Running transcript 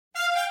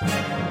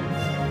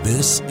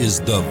This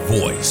is the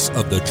voice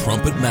of the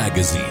Trumpet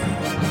Magazine.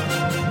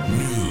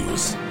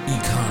 News,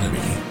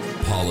 economy,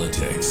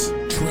 politics,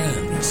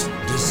 trends,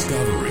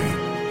 discovery,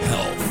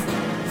 health,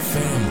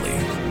 family,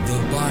 the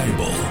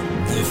Bible,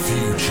 the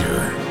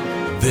future.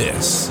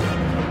 This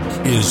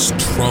is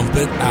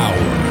Trumpet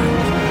Hour.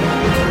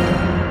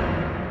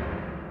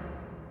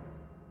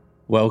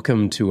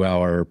 Welcome to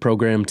our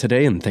program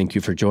today, and thank you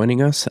for joining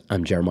us.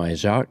 I'm Jeremiah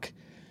Jacques.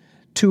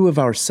 Two of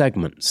our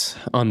segments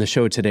on the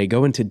show today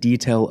go into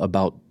detail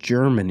about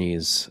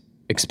Germany's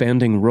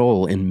expanding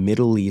role in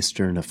Middle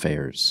Eastern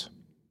affairs.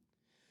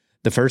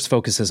 The first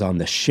focuses on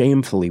the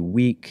shamefully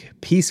weak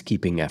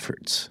peacekeeping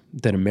efforts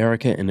that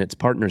America and its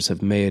partners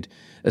have made,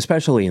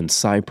 especially in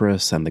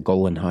Cyprus and the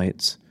Golan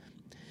Heights.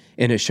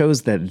 And it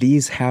shows that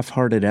these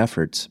half-hearted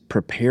efforts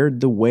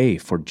prepared the way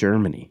for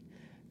Germany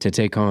to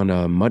take on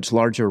a much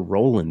larger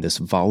role in this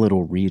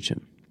volatile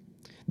region.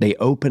 They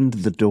opened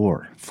the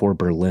door for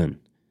Berlin,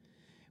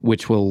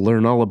 which we'll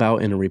learn all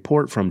about in a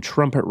report from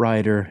trumpet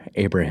writer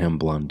Abraham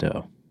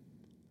Blondeau.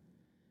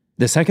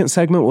 The second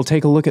segment will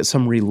take a look at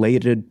some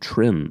related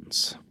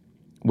trends.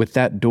 With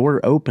that door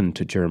open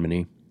to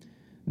Germany,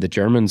 the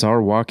Germans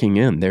are walking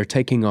in. They're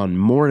taking on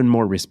more and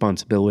more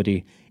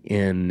responsibility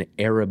in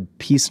Arab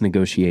peace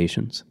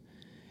negotiations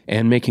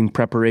and making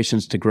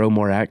preparations to grow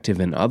more active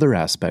in other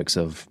aspects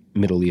of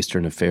Middle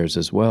Eastern affairs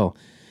as well.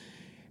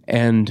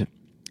 And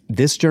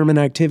this German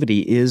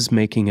activity is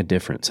making a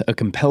difference. A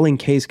compelling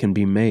case can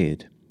be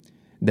made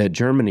that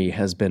Germany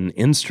has been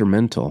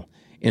instrumental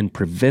in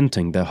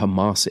preventing the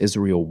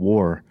Hamas-Israel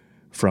war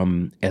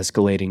from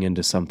escalating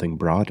into something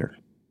broader.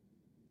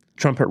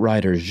 Trumpet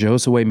writer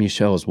Josue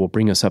Michels will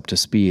bring us up to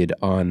speed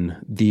on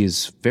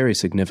these very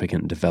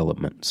significant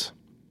developments.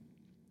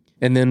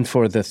 And then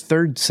for the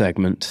third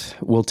segment,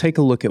 we'll take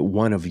a look at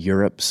one of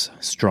Europe's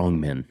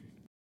strongmen.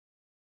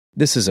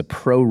 This is a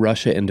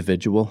pro-Russia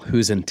individual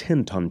who's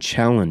intent on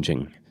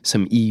challenging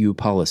some EU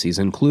policies,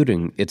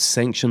 including its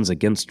sanctions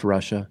against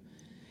Russia,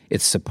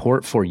 its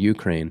support for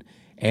Ukraine,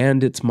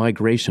 and its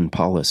migration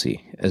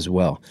policy as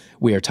well.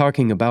 We are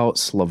talking about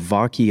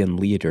Slovakian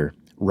leader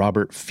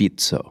Robert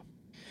Fico.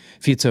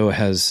 Fico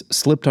has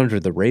slipped under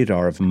the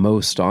radar of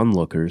most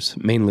onlookers,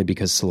 mainly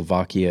because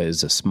Slovakia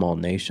is a small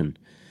nation,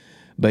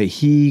 but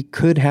he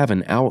could have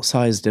an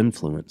outsized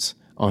influence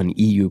on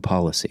EU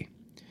policy,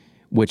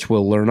 which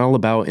we'll learn all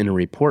about in a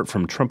report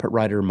from trumpet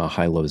writer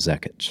Mihailo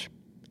Zekic.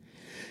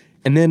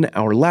 And then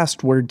our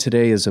last word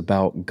today is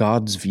about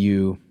God's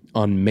view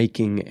on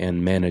making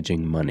and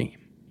managing money.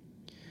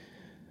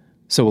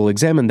 So we'll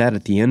examine that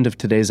at the end of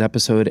today's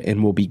episode,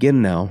 and we'll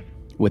begin now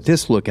with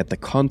this look at the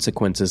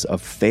consequences of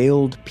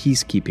failed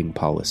peacekeeping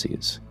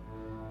policies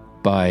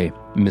by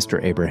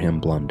Mr.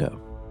 Abraham Blondeau.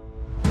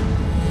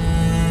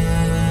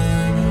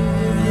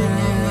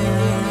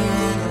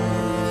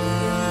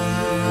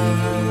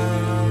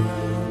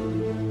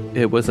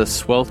 It was a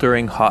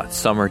sweltering hot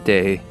summer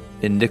day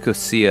in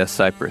Nicosia,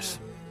 Cyprus.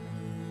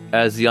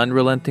 As the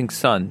unrelenting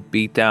sun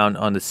beat down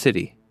on the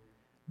city,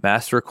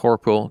 Master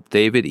Corporal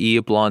David E.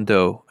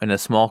 Blondeau and a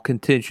small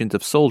contingent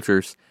of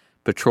soldiers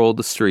patrolled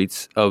the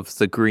streets of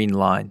the Green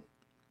Line.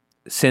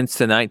 Since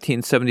the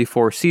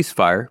 1974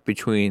 ceasefire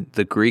between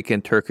the Greek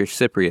and Turkish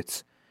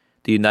Cypriots,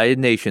 the United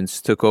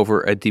Nations took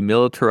over a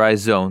demilitarized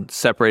zone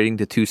separating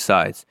the two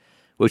sides,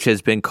 which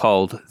has been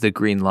called the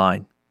Green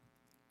Line.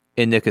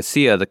 In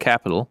Nicosia, the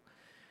capital,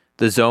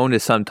 the zone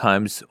is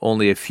sometimes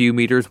only a few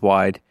meters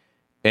wide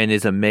and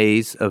is a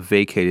maze of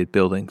vacated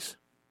buildings.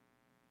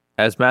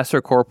 As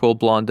Master Corporal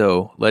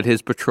Blondeau led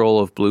his patrol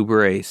of Blue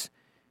Berets,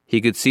 he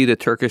could see the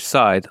Turkish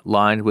side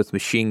lined with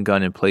machine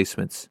gun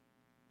emplacements.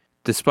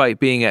 Despite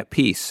being at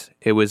peace,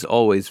 it was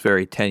always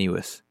very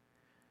tenuous.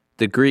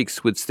 The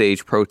Greeks would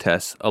stage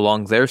protests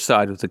along their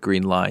side of the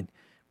Green Line,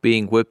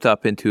 being whipped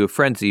up into a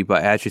frenzy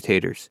by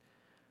agitators.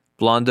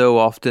 Blondeau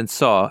often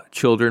saw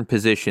children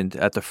positioned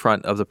at the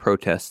front of the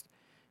protest,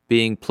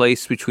 being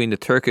placed between the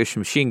Turkish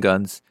machine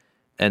guns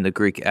and the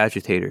Greek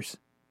agitators.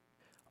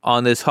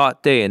 On this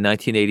hot day in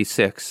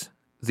 1986,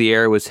 the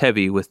air was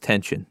heavy with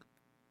tension.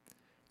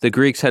 The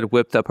Greeks had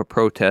whipped up a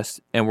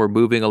protest and were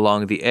moving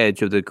along the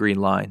edge of the Green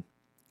Line,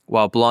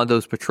 while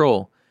Blondeau's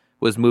patrol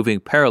was moving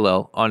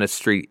parallel on a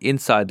street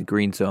inside the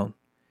Green Zone.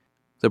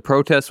 The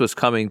protest was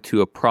coming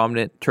to a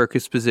prominent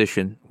Turkish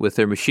position with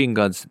their machine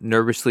guns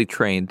nervously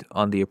trained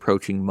on the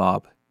approaching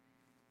mob.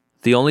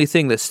 The only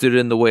thing that stood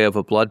in the way of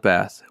a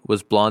bloodbath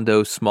was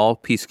Blondeau's small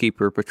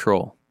peacekeeper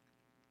patrol.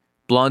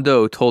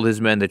 Blondeau told his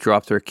men to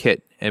drop their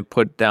kit and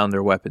put down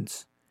their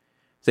weapons.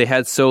 They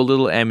had so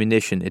little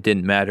ammunition it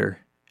didn't matter,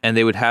 and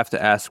they would have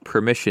to ask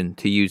permission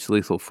to use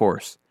lethal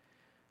force.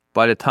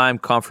 By the time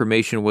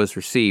confirmation was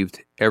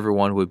received,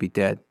 everyone would be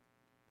dead.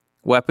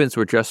 Weapons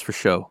were just for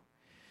show.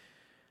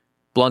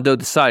 Blondeau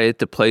decided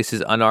to place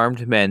his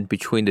unarmed men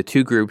between the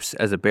two groups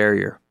as a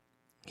barrier.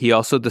 He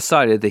also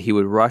decided that he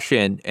would rush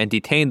in and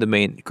detain the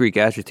main Greek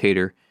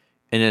agitator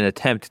in an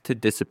attempt to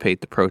dissipate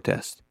the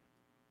protest.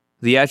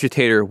 The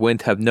agitator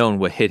wouldn't have known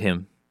what hit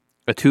him.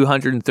 A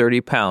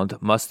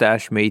 230-pound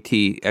mustache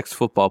Métis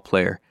ex-football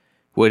player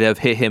would have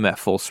hit him at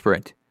full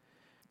sprint.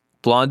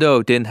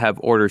 Blondeau didn't have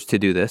orders to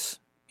do this.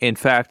 In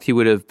fact, he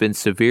would have been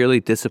severely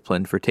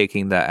disciplined for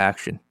taking that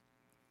action.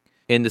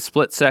 In the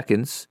split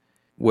seconds,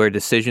 where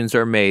decisions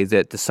are made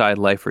that decide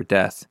life or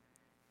death,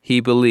 he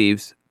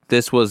believed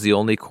this was the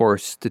only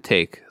course to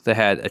take that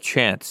had a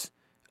chance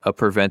of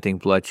preventing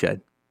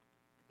bloodshed.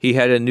 He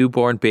had a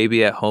newborn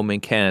baby at home in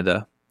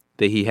Canada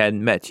that he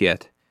hadn't met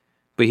yet,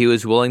 but he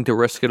was willing to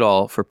risk it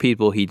all for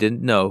people he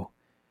didn't know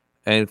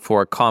and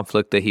for a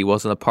conflict that he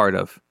wasn't a part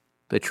of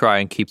to try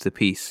and keep the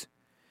peace.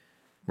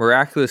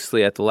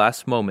 Miraculously, at the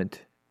last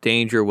moment,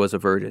 danger was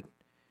averted.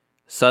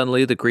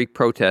 Suddenly, the Greek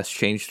protests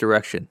changed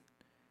direction,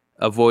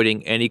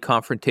 avoiding any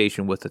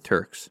confrontation with the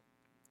Turks,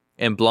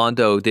 and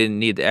Blondeau didn't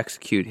need to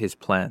execute his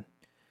plan.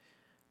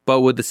 But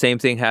would the same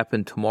thing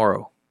happen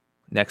tomorrow,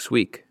 next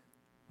week,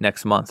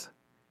 next month?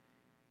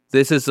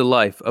 This is the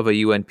life of a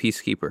UN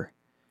peacekeeper.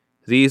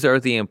 These are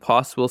the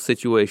impossible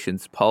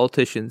situations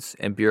politicians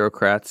and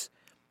bureaucrats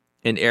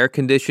in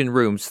air-conditioned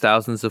rooms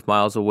thousands of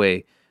miles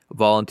away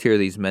volunteer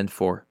these men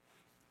for.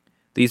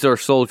 These are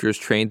soldiers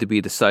trained to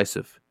be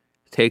decisive,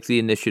 take the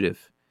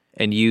initiative,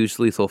 and use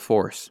lethal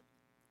force.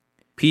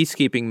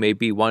 Peacekeeping may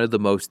be one of the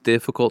most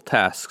difficult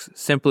tasks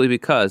simply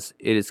because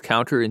it is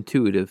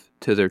counterintuitive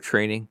to their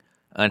training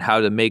on how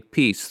to make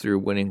peace through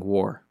winning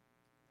war.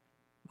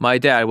 My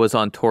dad was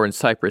on tour in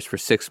Cyprus for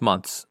 6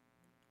 months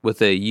with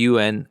the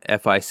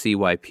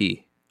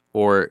UNFICYP,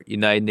 or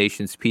United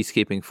Nations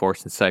Peacekeeping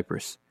Force in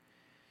Cyprus.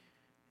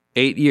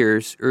 8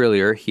 years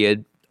earlier, he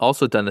had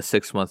also done a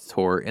 6-month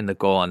tour in the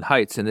Golan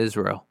Heights in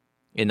Israel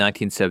in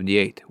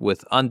 1978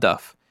 with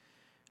UNDUF,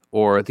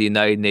 or the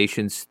United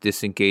Nations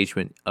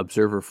Disengagement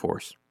Observer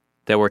Force,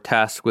 that were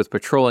tasked with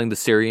patrolling the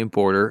Syrian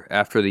border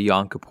after the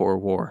Yom Kippur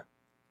War.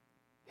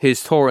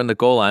 His tour in the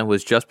Golan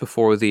was just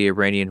before the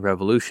Iranian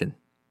Revolution.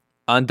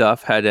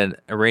 UNDUF had an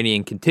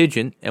Iranian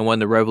contingent, and when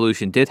the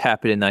revolution did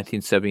happen in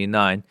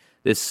 1979,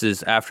 this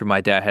is after my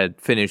dad had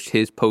finished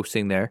his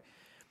posting there,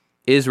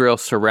 Israel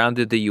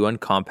surrounded the UN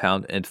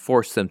compound and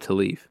forced them to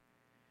leave.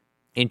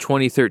 In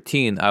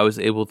 2013, I was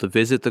able to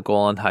visit the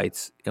Golan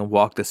Heights and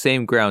walk the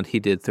same ground he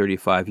did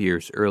 35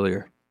 years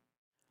earlier.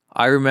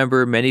 I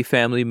remember many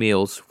family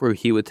meals where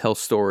he would tell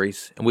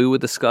stories and we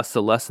would discuss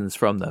the lessons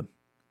from them.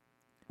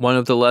 One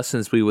of the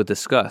lessons we would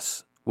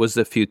discuss was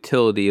the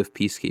futility of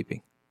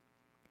peacekeeping.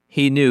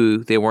 He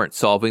knew they weren't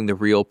solving the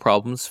real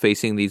problems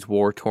facing these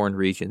war-torn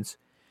regions.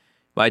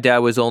 My dad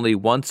was only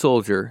one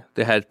soldier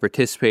that had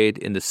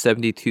participated in the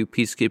 72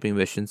 peacekeeping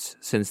missions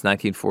since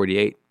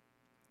 1948.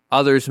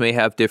 Others may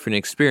have different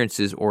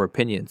experiences or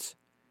opinions,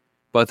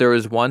 but there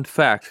is one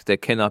fact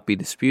that cannot be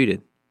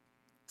disputed.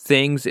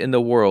 Things in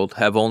the world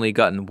have only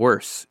gotten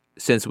worse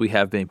since we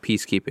have been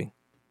peacekeeping.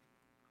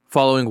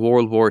 Following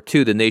World War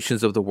II, the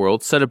nations of the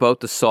world set about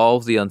to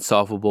solve the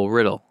unsolvable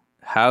riddle.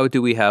 How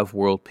do we have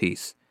world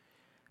peace?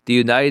 The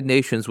United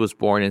Nations was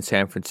born in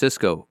San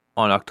Francisco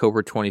on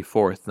October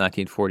 24,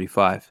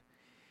 1945.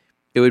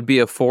 It would be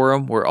a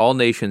forum where all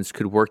nations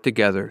could work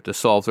together to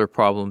solve their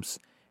problems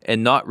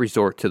and not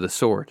resort to the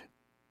sword.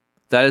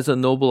 That is a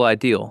noble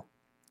ideal,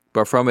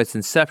 but from its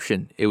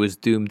inception, it was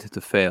doomed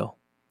to fail.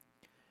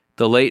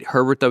 The late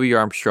Herbert W.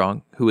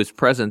 Armstrong, who was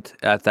present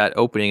at that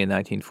opening in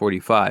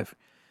 1945,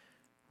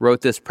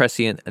 wrote this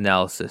prescient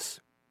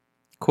analysis.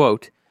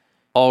 Quote,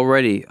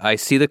 "Already I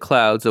see the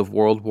clouds of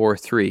World War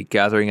III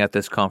gathering at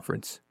this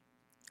conference.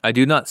 I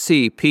do not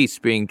see peace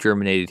being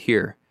germinated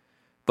here,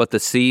 but the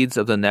seeds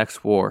of the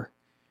next war.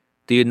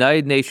 The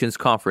United Nations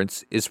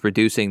Conference is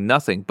producing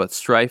nothing but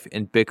strife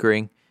and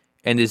bickering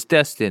and is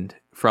destined,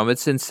 from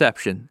its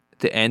inception,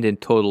 to end in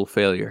total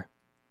failure.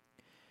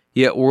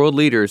 Yet world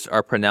leaders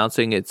are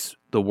pronouncing it's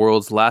the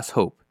world's last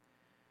hope,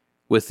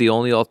 with the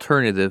only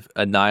alternative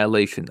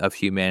annihilation of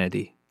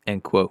humanity."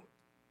 End quote.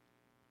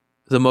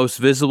 The most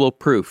visible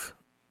proof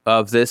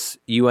of this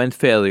UN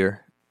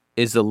failure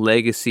is the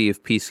legacy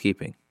of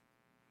peacekeeping.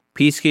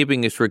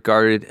 Peacekeeping is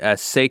regarded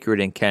as sacred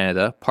in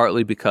Canada,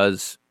 partly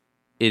because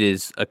it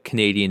is a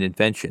Canadian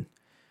invention.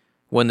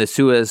 When the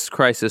Suez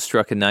Crisis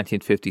struck in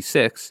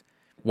 1956,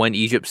 when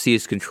Egypt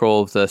seized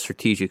control of the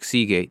strategic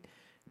Seagate,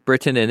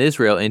 Britain and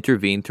Israel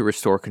intervened to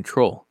restore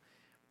control.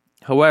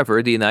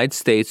 However, the United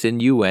States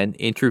and UN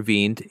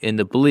intervened in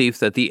the belief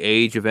that the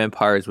age of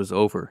empires was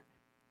over,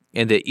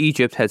 and that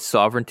Egypt had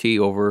sovereignty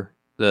over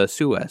the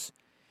Suez.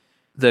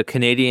 The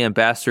Canadian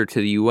ambassador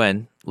to the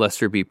UN,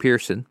 Lester B.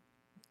 Pearson,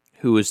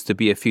 who was to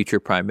be a future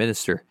prime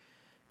minister,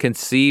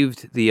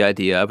 conceived the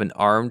idea of an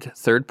armed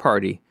third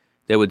party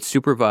that would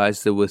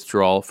supervise the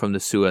withdrawal from the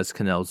Suez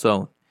Canal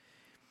zone.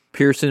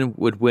 Pearson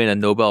would win a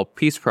Nobel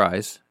Peace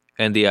Prize,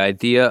 and the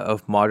idea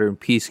of modern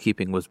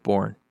peacekeeping was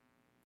born.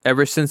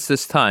 Ever since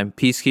this time,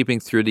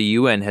 peacekeeping through the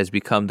UN has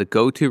become the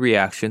go-to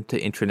reaction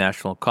to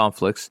international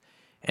conflicts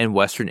and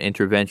Western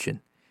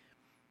intervention.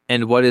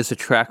 And what is a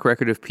track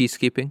record of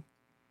peacekeeping?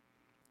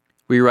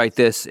 We write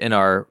this in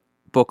our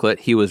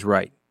booklet, He Was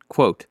Right.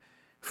 Quote,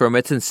 "From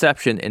its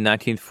inception in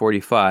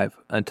 1945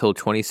 until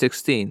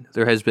 2016,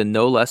 there has been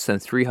no less than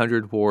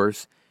 300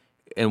 wars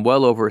and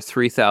well over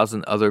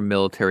 3,000 other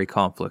military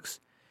conflicts.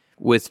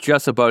 with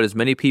just about as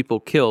many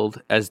people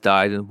killed as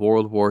died in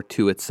World War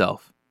II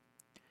itself.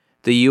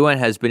 The UN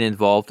has been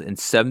involved in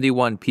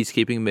 71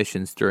 peacekeeping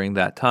missions during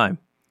that time.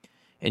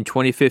 In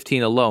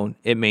 2015 alone,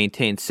 it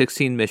maintained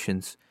 16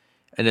 missions,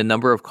 and the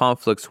number of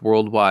conflicts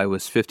worldwide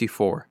was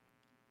 54,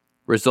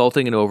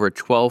 resulting in over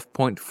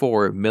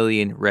 12.4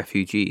 million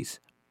refugees.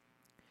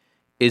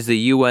 Is the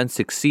UN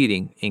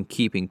succeeding in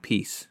keeping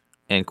peace?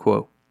 End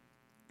quote.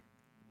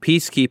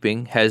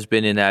 Peacekeeping has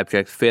been an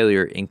abject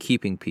failure in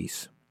keeping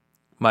peace.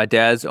 My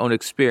dad's own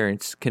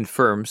experience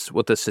confirms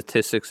what the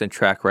statistics and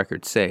track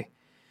records say.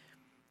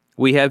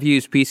 We have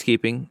used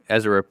peacekeeping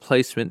as a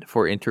replacement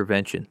for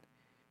intervention.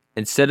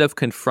 Instead of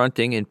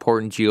confronting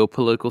important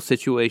geopolitical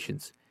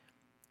situations,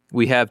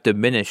 we have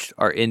diminished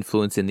our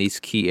influence in these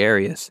key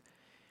areas.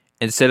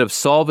 Instead of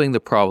solving the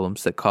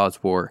problems that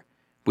cause war,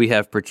 we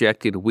have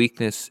projected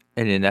weakness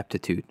and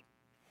ineptitude.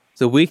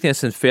 The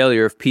weakness and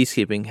failure of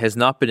peacekeeping has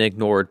not been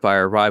ignored by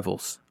our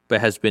rivals,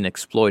 but has been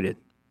exploited.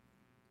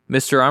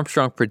 Mr.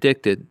 Armstrong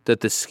predicted that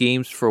the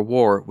schemes for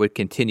war would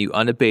continue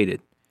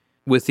unabated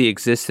with the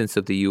existence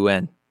of the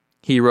UN.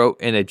 He wrote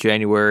in a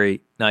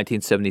January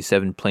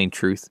 1977 Plain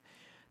Truth,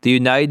 "The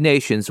United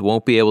Nations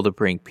won't be able to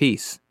bring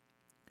peace.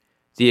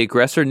 The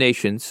aggressor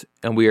nations,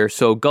 and we are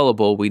so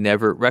gullible we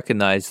never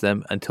recognize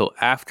them until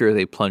after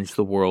they plunge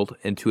the world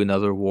into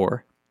another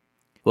war,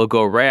 will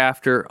go right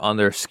after on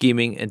their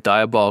scheming and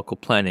diabolical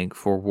planning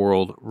for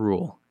world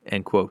rule."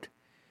 End quote.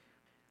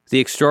 The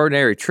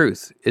extraordinary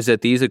truth is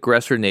that these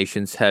aggressor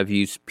nations have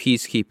used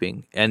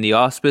peacekeeping and the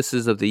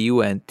auspices of the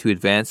UN to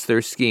advance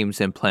their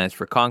schemes and plans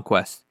for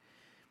conquest.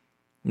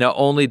 Not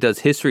only does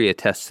history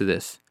attest to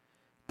this,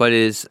 but it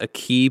is a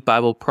key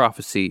Bible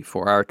prophecy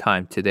for our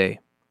time today.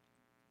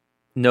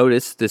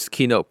 Notice this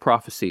keynote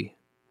prophecy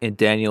in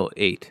Daniel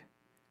 8,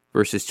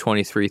 verses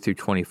 23 through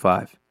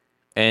 25.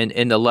 "And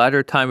in the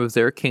latter time of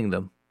their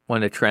kingdom,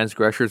 when the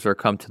transgressors are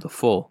come to the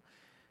full,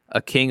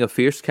 a king of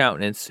fierce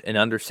countenance and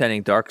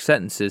understanding dark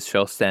sentences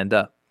shall stand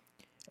up,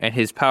 and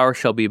his power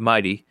shall be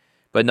mighty,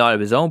 but not of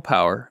his own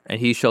power, and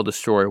he shall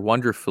destroy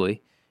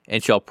wonderfully,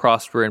 and shall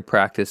prosper in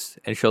practice,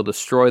 and shall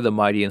destroy the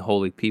mighty and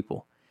holy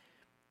people.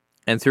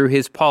 And through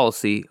his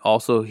policy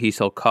also he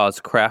shall cause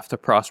craft to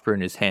prosper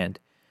in his hand,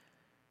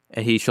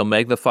 and he shall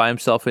magnify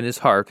himself in his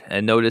heart,"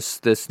 and notice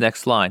this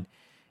next line,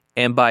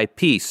 "and by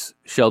peace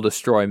shall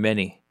destroy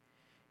many.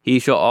 He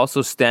shall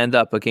also stand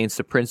up against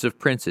the prince of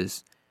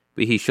princes,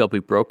 but he shall be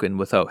broken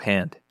without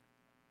hand."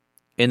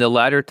 In the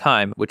latter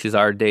time, which is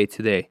our day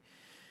today,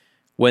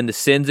 when the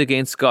sins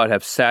against God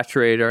have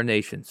saturated our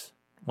nations,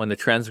 when the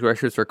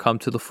transgressors are come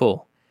to the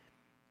full,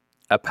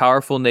 a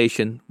powerful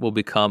nation will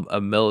become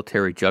a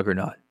military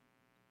juggernaut.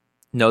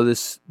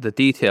 Notice the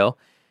detail.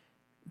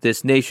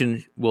 This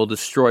nation will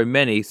destroy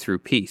many through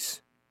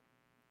peace.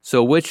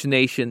 So which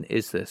nation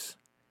is this?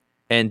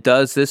 And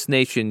does this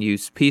nation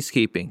use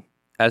peacekeeping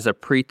as a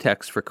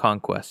pretext for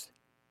conquest?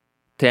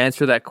 To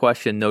answer that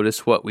question,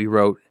 notice what we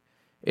wrote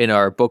in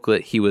our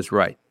booklet, He Was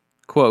Right.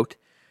 Quote,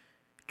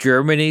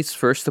 "Germany's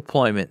first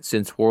deployment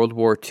since World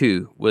War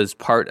II was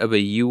part of a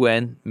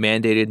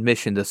UN-mandated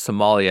mission to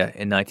Somalia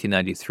in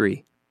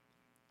 1993.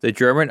 The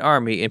German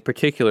army in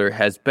particular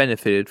has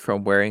benefited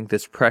from wearing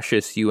this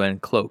precious UN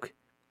cloak.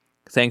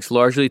 Thanks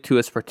largely to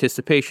its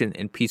participation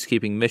in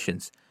peacekeeping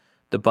missions,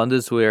 the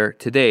Bundeswehr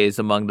today is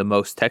among the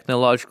most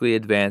technologically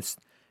advanced,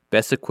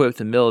 best-equipped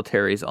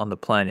militaries on the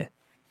planet.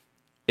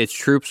 Its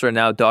troops are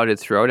now dotted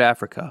throughout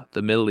Africa,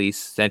 the Middle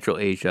East, Central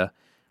Asia,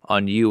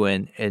 on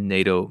UN and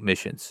NATO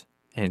missions."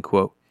 End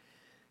quote.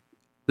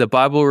 The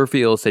Bible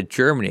reveals that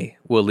Germany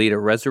will lead a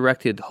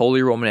resurrected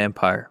Holy Roman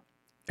Empire,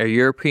 a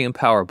European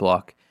power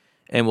bloc,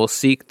 and will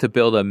seek to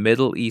build a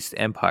Middle East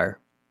empire,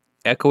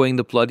 echoing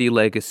the bloody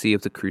legacy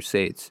of the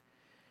Crusades.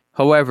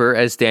 However,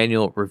 as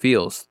Daniel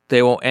reveals,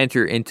 they won't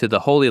enter into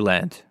the Holy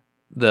Land,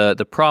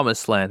 the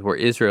promised land where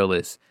Israel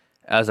is,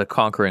 as a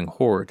conquering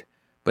horde,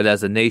 but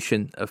as a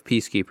nation of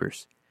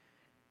peacekeepers.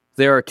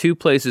 There are two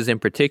places in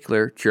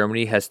particular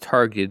Germany has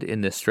targeted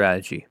in this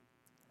strategy.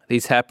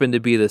 These happen to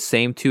be the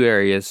same two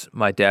areas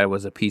my dad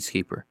was a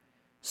peacekeeper,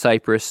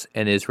 Cyprus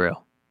and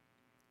Israel.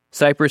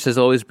 Cyprus has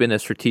always been a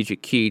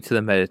strategic key to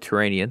the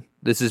Mediterranean.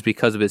 This is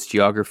because of its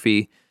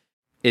geography,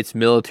 its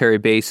military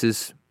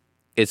bases,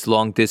 its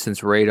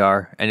long-distance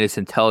radar, and its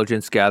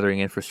intelligence-gathering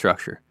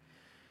infrastructure.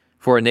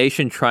 For a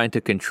nation trying to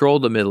control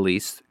the Middle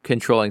East,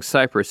 controlling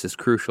Cyprus is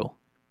crucial.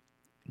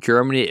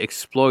 Germany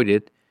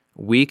exploited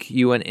weak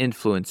UN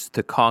influence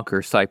to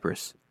conquer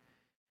Cyprus.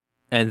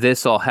 And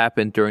this all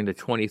happened during the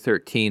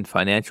 2013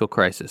 financial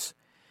crisis.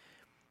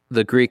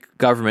 The Greek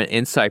government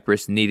in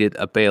Cyprus needed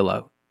a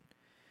bailout.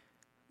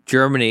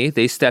 Germany,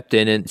 they stepped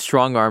in and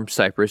strong-armed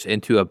Cyprus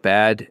into a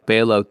bad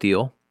bailout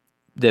deal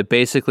that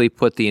basically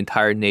put the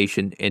entire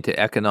nation into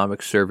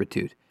economic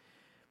servitude.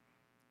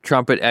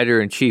 Trumpet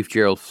editor-in-chief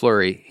Gerald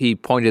Fleury, he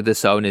pointed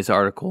this out in his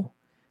article,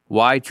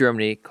 Why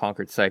Germany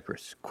Conquered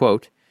Cyprus.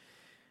 Quote,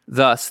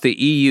 "Thus, the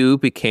EU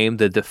became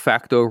the de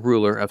facto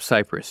ruler of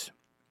Cyprus.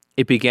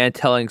 It began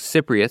telling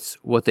Cypriots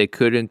what they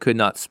could and could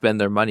not spend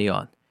their money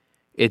on.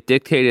 It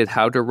dictated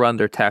how to run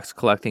their tax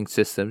collecting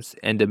systems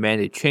and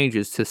demanded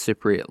changes to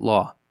Cypriot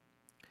law.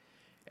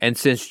 And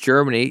since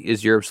Germany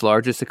is Europe's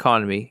largest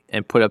economy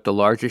and put up the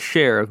largest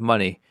share of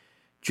money,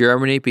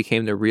 Germany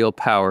became the real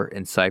power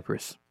in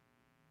Cyprus.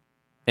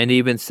 And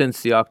even since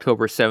the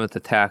October 7th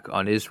attack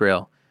on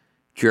Israel,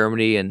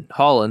 Germany and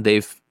Holland,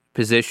 they've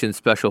positioned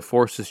special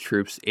forces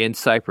troops in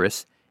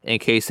Cyprus in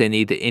case they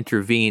need to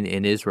intervene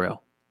in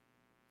Israel.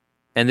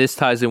 And this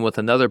ties in with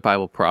another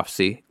Bible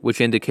prophecy,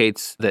 which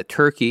indicates that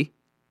Turkey,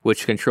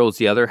 which controls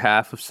the other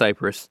half of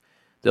Cyprus,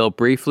 they'll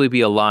briefly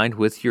be aligned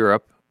with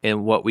Europe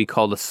in what we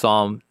call the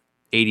Psalm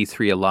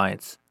 83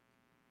 alliance.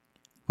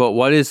 But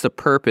what is the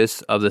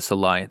purpose of this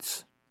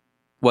alliance?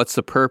 What's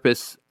the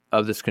purpose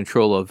of this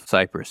control of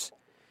Cyprus?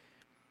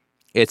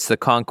 It's the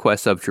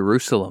conquest of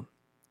Jerusalem.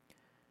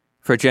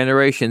 For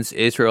generations,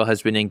 Israel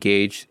has been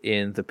engaged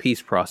in the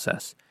peace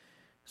process,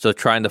 so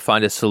trying to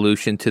find a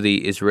solution to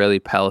the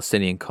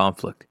Israeli-Palestinian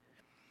conflict.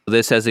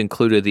 This has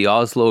included the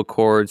Oslo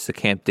Accords, the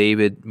Camp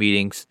David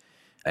meetings,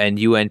 and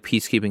UN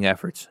peacekeeping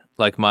efforts,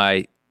 like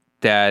my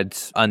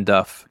dad's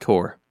UNDUF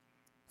tour.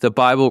 The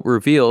Bible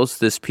reveals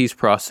this peace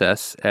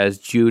process as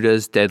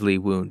Judah's deadly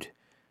wound,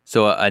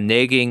 so a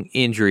nagging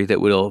injury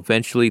that will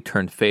eventually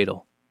turn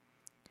fatal.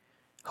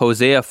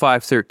 Hosea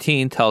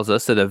 5:13 tells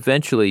us that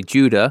eventually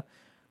Judah,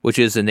 which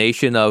is a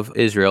nation of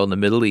Israel in the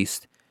Middle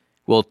East,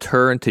 will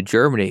turn to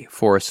Germany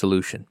for a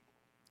solution.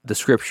 The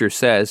scripture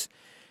says,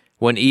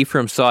 "When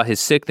Ephraim saw his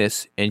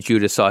sickness and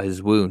Judah saw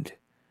his wound,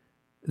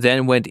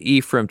 then went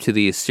Ephraim to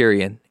the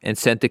Assyrian and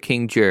sent to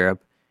King Jareb,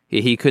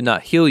 yet he could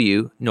not heal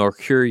you nor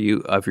cure you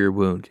of your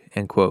wound."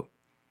 End quote.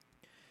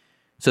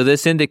 So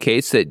this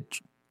indicates that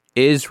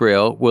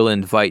Israel will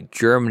invite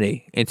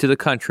Germany into the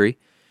country,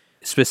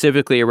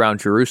 specifically around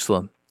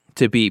Jerusalem,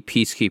 to be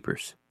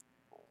peacekeepers.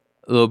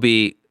 There'll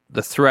be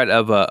the threat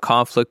of a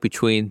conflict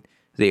between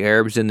the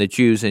Arabs and the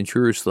Jews in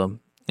Jerusalem,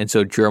 and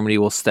so Germany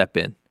will step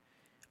in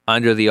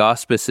under the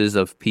auspices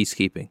of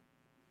peacekeeping.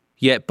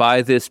 Yet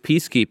by this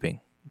peacekeeping,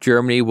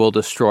 Germany will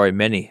destroy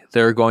many.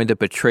 They're going to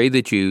betray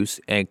the Jews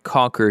and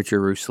conquer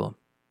Jerusalem.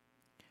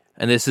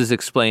 And this is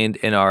explained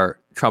in our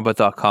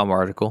Trumpet.com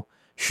article,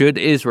 Should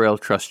Israel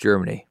Trust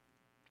Germany?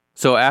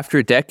 So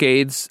after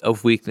decades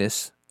of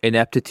weakness,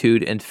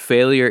 ineptitude, and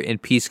failure in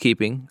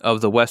peacekeeping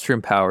of the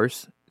Western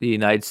powers, the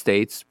United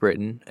States,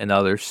 Britain, and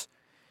others,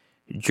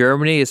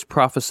 Germany is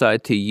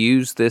prophesied to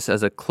use this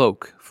as a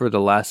cloak for the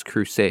last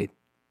crusade.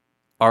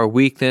 Our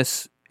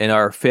weakness and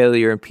our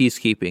failure in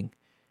peacekeeping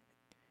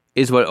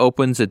is what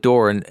opens a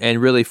door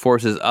and really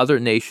forces other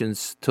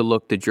nations to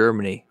look to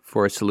Germany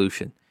for a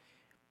solution,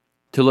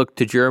 to look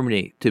to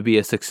Germany to be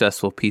a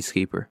successful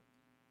peacekeeper.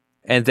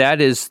 And that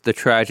is the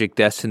tragic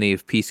destiny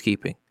of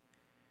peacekeeping.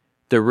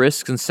 The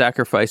risks and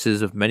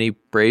sacrifices of many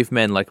brave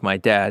men like my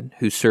dad,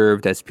 who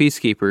served as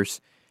peacekeepers,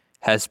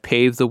 has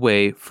paved the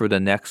way for the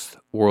next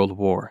world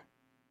war.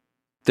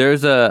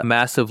 There's a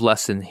massive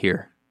lesson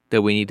here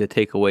that we need to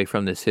take away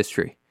from this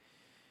history.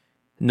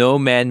 No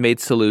man-made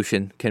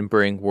solution can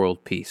bring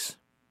world peace.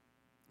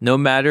 No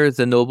matter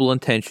the noble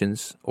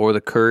intentions or the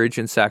courage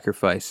and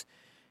sacrifice,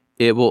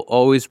 it will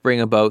always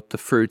bring about the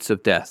fruits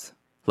of death,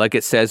 like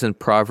it says in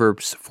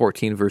Proverbs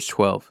 14 verse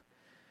 12.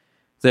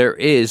 There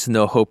is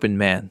no hope in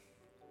man.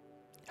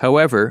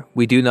 However,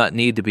 we do not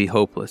need to be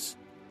hopeless.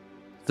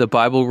 The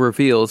Bible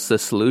reveals the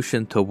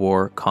solution to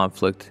war,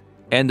 conflict,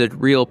 and the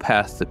real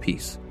path to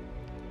peace.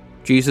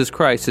 Jesus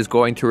Christ is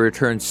going to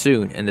return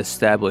soon and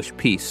establish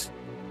peace,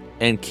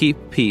 and keep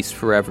peace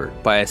forever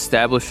by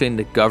establishing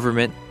the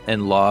government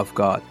and law of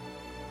God.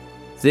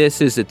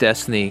 This is a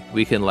destiny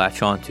we can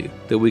latch onto,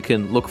 that we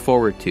can look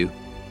forward to,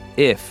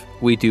 if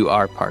we do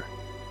our part.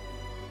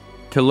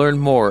 To learn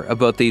more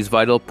about these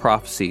vital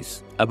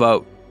prophecies,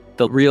 about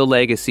the real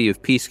legacy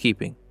of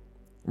peacekeeping,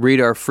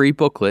 read our free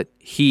booklet,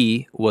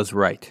 He Was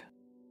Right.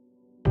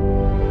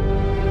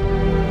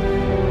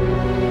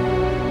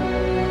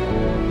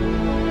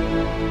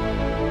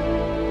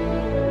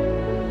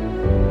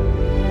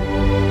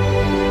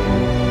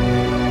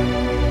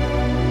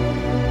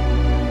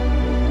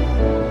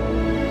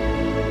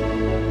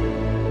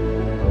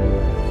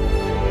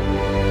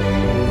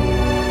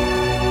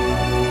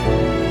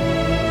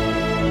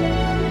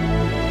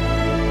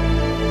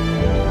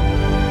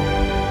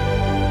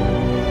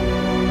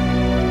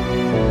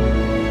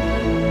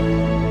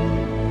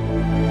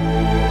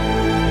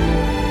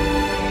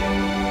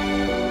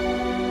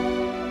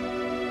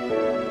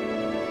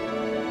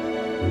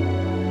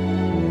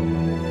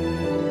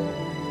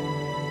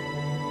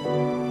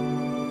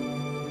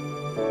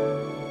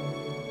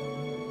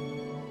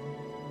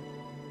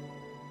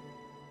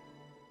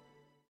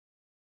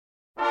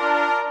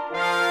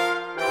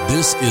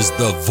 This is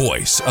the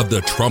voice of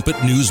the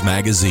Trumpet News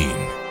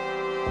Magazine.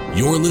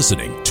 You're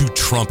listening to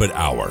Trumpet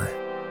Hour.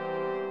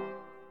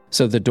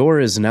 So the door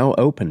is now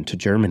open to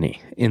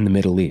Germany in the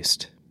Middle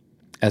East.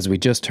 As we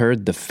just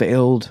heard, the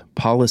failed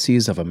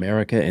policies of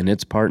America and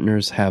its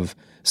partners have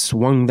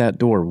swung that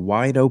door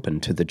wide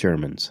open to the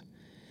Germans.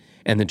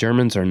 And the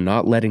Germans are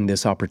not letting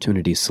this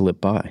opportunity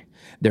slip by.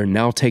 They're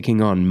now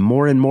taking on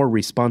more and more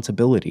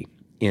responsibility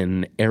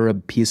in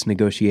Arab peace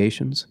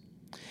negotiations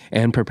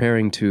and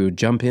preparing to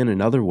jump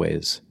in other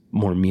ways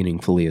more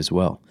meaningfully as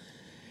well.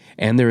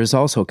 And there is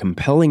also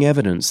compelling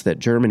evidence that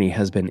Germany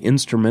has been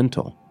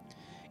instrumental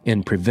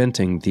in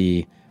preventing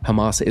the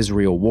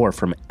Hamas-Israel war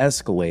from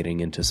escalating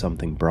into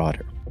something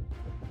broader.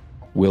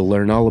 We'll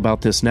learn all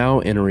about this now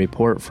in a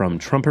report from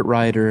trumpet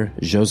writer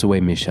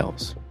Josue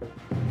Michels.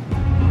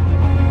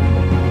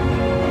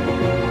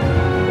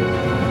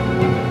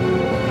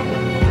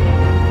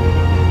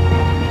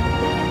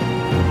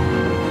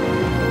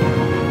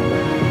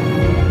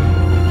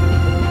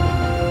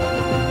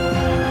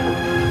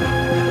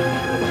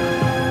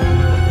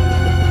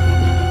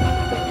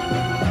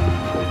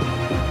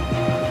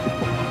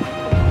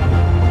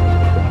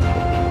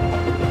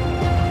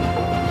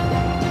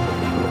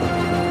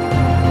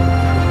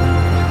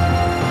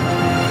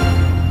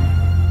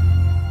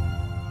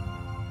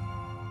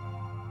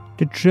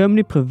 Did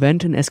Germany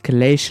prevent an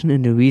escalation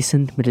in the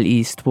recent Middle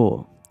East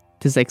war?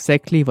 This is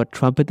exactly what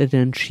Trumpet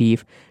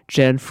Editor-in-Chief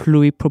Jared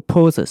Fluey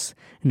proposes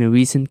in a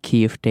recent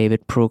Kiev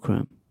David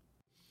program.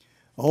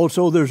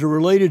 Also, there's a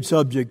related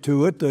subject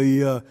to it.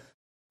 The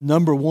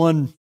number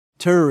one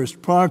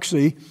terrorist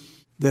proxy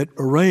that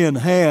Iran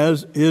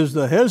has is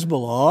the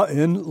Hezbollah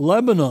in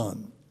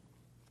Lebanon.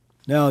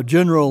 Now,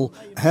 General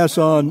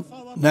Hassan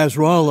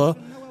Nasrallah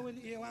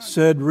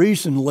said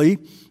recently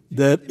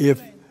that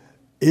if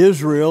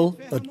Israel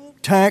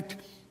attacked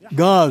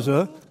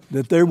Gaza,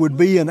 that there would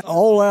be an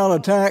all-out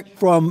attack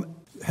from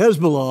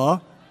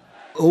Hezbollah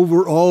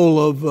over all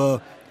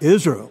of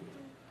Israel.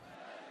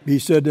 He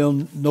said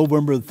on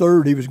November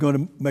 3rd he was going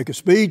to make a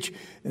speech,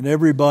 and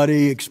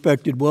everybody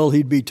expected, well,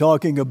 he'd be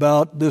talking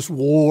about this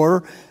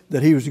war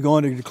that he was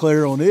going to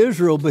declare on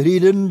Israel, but he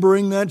didn't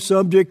bring that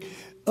subject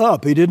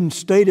up. He didn't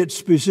state it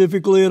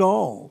specifically at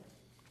all.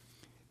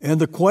 And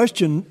the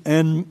question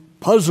and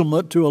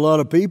puzzlement to a lot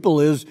of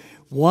people is,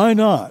 why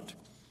not?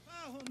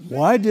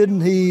 Why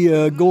didn't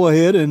he go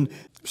ahead and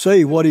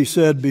say what he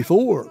said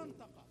before?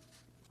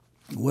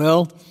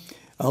 Well,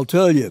 I'll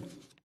tell you,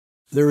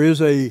 there is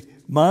a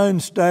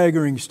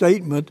mind-staggering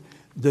statement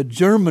that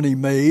Germany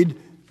made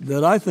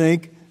that I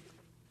think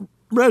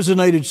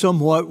resonated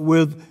somewhat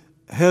with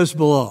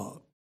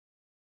Hezbollah.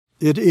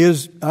 It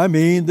is,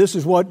 this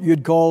is what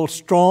you'd call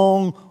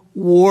strong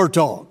war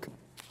talk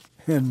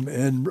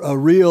and a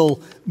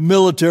real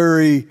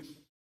military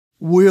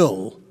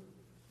will.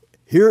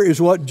 Here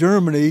is what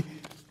Germany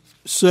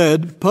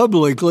said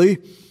publicly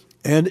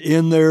and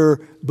in their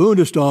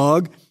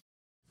Bundestag,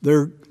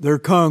 their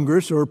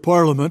Congress or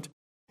Parliament.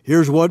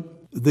 Here's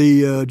what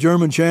the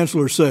German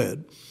Chancellor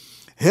said.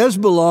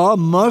 Hezbollah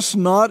must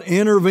not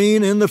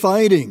intervene in the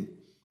fighting.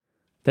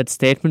 That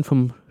statement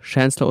from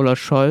Chancellor Olaf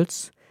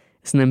Scholz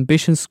is an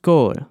ambitious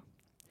goal.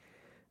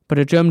 But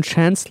the German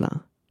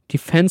Chancellor,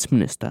 Defense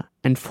Minister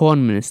and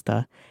Foreign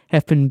Minister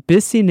have been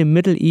busy in the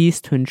Middle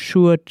East to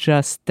ensure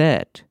just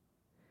that.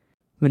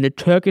 When the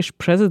Turkish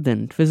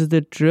president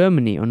visited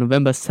Germany on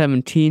November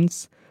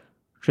 17th,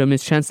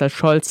 Germany's Chancellor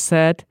Scholz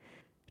said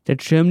that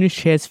Germany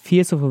shares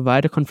fears of a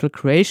wider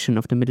conflagration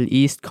of the Middle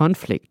East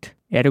conflict.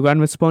 Erdogan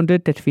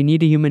responded that we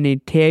need a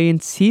humanitarian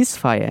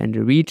ceasefire in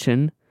the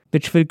region,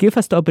 which will give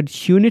us the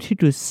opportunity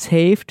to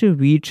save the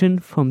region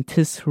from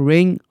this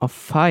ring of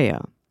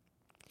fire.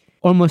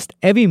 Almost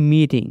every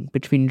meeting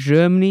between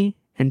Germany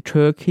and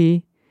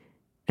Turkey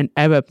and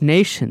Arab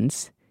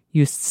nations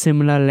used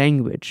similar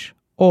language,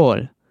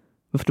 all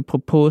with the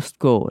proposed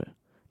goal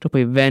to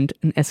prevent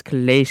an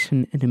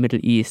escalation in the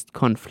Middle East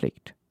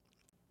conflict.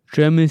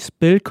 Germany's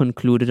Bild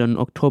concluded on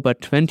October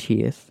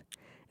 20th,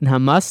 in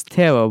Hamas'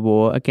 terror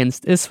war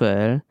against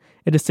Israel,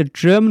 it is the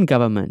German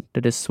government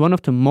that is one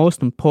of the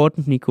most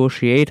important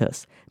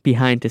negotiators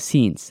behind the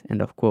scenes,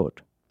 end of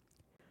quote.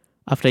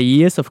 After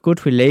years of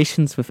good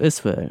relations with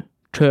Israel,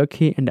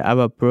 Turkey and the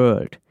Arab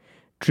world,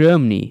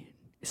 Germany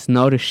is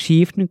now the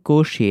chief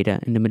negotiator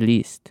in the Middle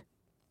East.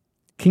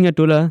 King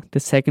Abdullah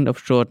II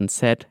of Jordan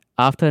said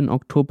after an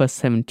October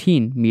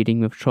 17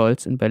 meeting with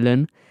Scholz in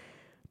Berlin,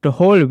 the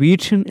whole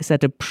region is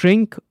at the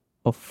brink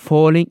of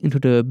falling into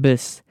the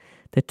abyss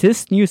that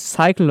this new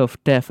cycle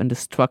of death and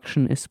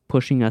destruction is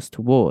pushing us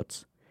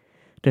towards.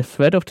 The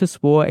threat of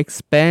this war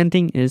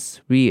expanding is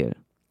real.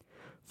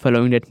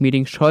 Following that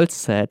meeting, Scholz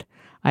said,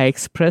 I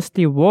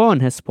expressly warn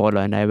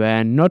Hezbollah and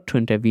Iran not to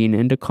intervene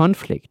in the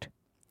conflict.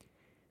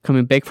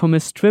 Coming back from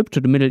his trip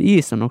to the Middle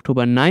East on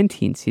October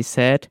 19th, he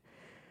said,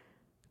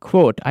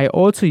 quote, I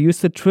also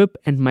used the trip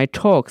and my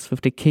talks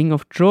with the King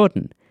of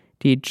Jordan,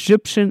 the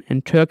Egyptian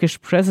and Turkish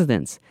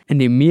presidents,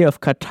 and the Emir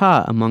of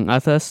Qatar, among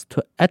others,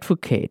 to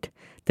advocate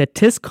that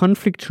this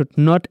conflict should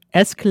not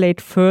escalate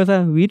further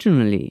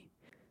regionally.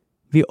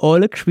 We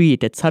all agreed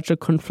that such a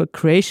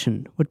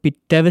conflagration would be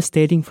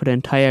devastating for the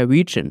entire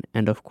region,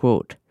 end of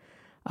quote.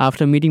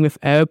 After meeting with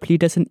Arab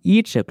leaders in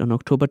Egypt on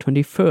October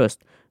 21st,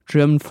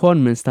 German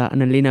Foreign Minister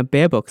Annalena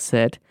Baerbock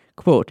said,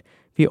 quote,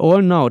 we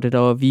all know that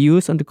our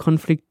views on the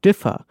conflict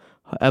differ.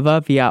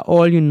 However, we are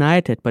all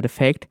united by the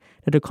fact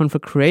that a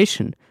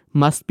conflagration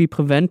must be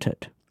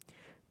prevented.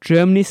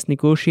 Germany's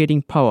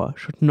negotiating power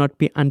should not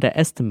be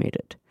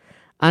underestimated.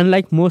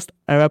 Unlike most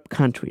Arab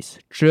countries,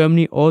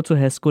 Germany also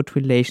has good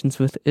relations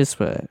with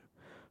Israel.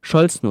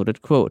 Scholz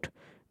noted, quote,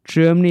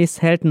 Germany is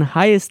held in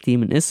high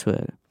esteem in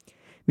Israel.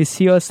 We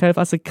see ourselves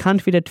as a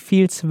country that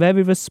feels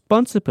very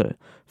responsible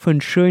for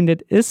ensuring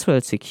that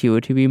Israel's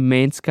security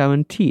remains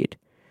guaranteed.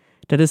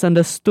 That is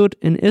understood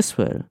in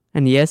Israel,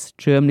 and yes,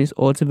 Germany is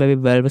also very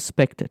well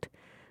respected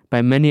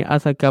by many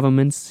other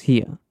governments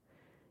here.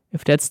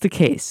 If that's the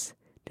case,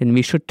 then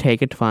we should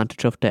take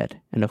advantage of that,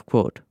 end of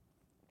quote.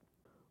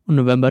 On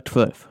November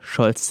 12,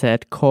 Scholz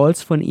said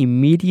calls for an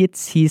immediate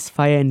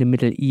ceasefire in the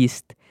Middle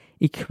East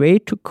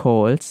equate to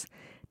calls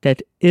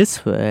that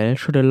Israel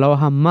should allow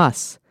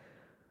Hamas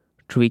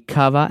to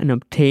recover and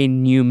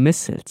obtain new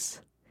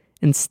missiles.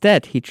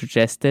 Instead, he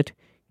suggested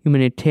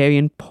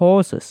humanitarian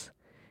pauses,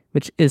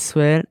 which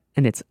Israel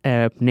and its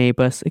Arab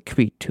neighbors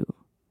agreed to.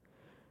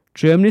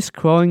 Germany's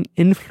growing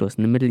influence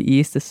in the Middle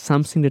East is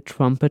something the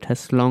trumpet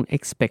has long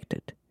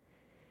expected.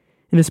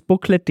 In his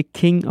booklet, The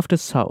King of the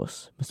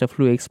South, Mr.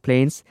 Flue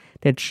explains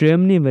that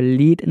Germany will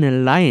lead an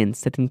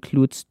alliance that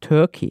includes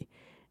Turkey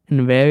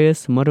and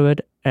various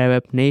moderate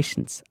Arab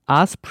nations,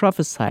 as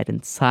prophesied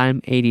in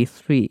Psalm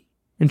 83.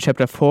 In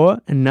chapter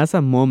 4,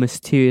 another more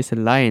mysterious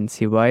alliance,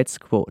 he writes,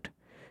 quote,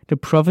 The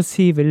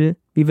prophecy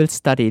we will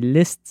study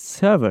lists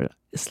several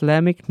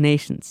Islamic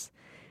nations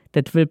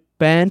that will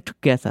band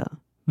together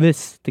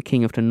with the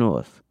King of the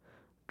North.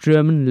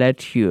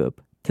 German-led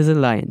Europe. This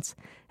alliance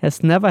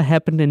has never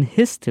happened in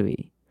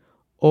history.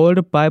 All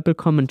the Bible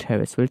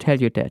commentaries will tell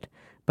you that,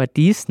 but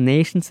these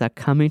nations are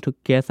coming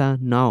together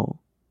now.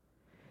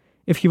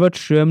 If you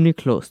watch Germany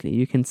closely,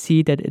 you can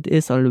see that it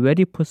is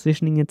already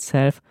positioning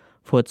itself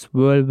for its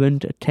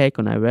whirlwind attack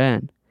on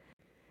Iran.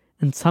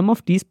 And some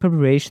of these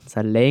preparations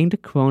are laying the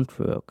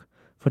groundwork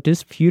for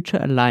this future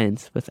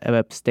alliance with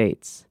Arab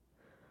states.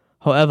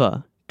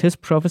 However, this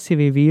prophecy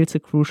reveals a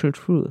crucial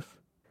truth.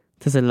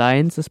 This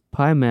alliance is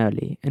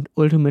primarily and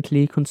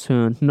ultimately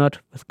concerned not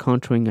with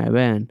countering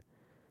Iran.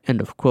 End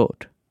of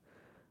quote.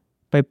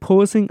 By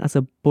posing as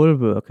a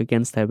bulwark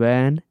against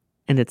Iran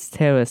and its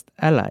terrorist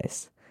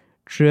allies,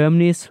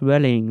 Germany is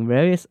rallying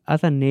various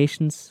other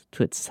nations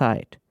to its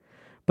side.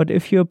 But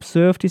if you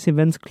observe these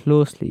events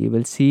closely, you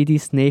will see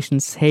these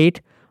nations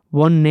hate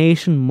one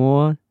nation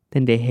more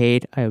than they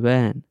hate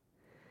Iran.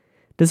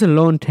 This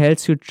alone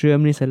tells you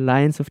Germany's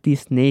alliance with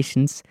these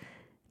nations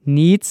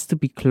needs to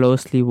be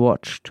closely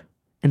watched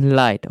in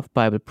light of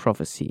Bible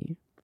prophecy.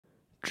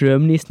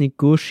 Germany is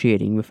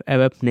negotiating with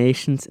Arab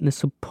nations in a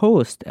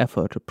supposed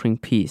effort to bring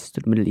peace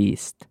to the Middle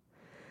East.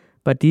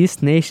 But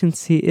these nations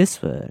see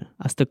Israel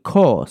as the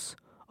cause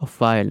of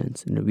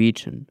violence in the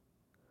region.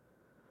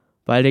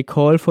 While they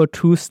call for a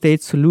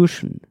two-state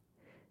solution,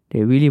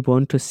 they really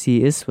want to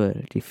see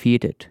Israel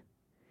defeated.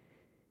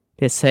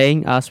 They're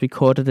saying, as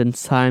recorded in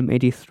Psalm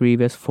 83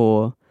 verse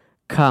 4,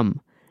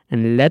 Come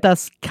and let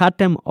us cut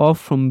them off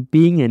from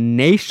being a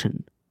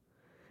nation,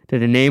 that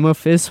the name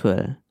of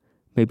Israel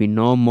may be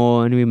no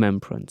more in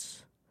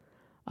remembrance.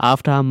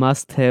 After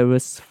Hamas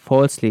terrorists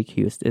falsely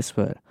accused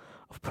Israel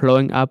of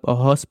blowing up a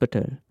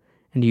hospital,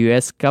 and the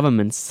US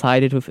government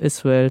sided with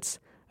Israel's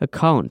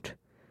account,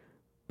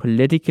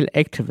 political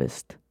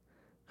activist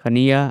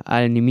Rania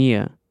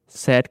al-Nimir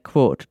said,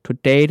 quote,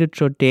 Today the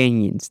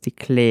Jordanians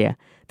declare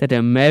that the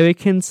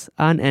Americans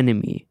are an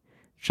enemy,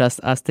 just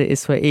as the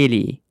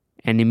Israeli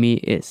enemy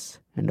is,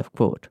 end of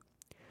quote.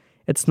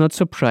 It's not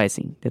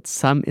surprising that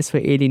some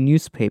Israeli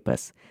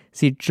newspapers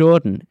see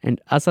Jordan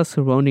and other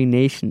surrounding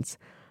nations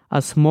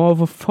as more of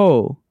a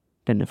foe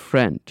than a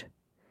friend.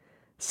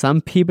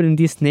 Some people in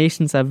these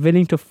nations are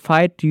willing to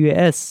fight the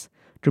US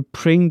to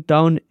bring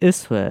down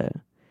Israel,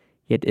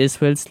 yet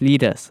Israel's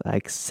leaders are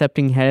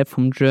accepting help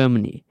from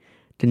Germany,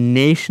 the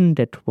nation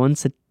that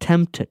once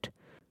attempted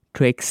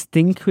to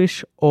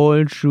extinguish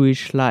all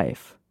Jewish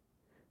life.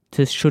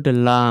 This should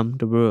alarm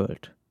the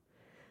world.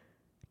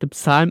 The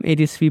Psalm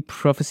 83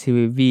 prophecy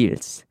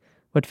reveals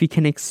what we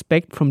can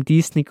expect from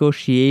these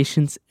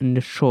negotiations in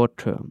the short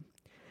term.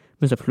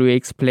 Mr. Flue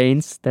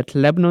explains that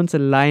Lebanon's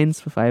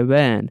alliance with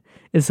Iran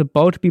is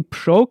about to be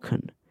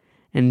broken,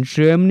 and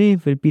Germany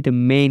will be the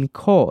main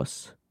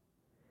cause.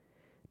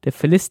 The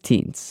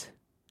Philistines,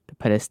 the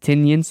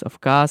Palestinians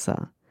of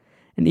Gaza,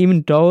 and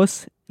even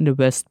those in the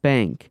West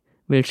Bank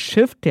will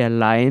shift their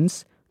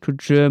alliance to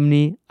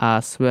Germany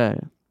as well.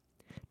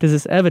 This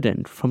is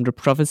evident from the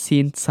prophecy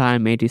in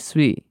Psalm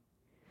 83.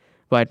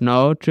 Right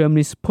now,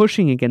 Germany is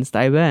pushing against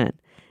Iran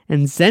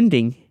and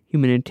sending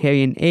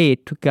humanitarian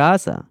aid to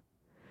Gaza.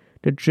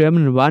 The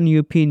German-run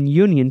European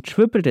Union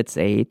tripled its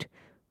aid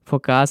for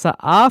Gaza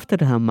after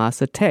the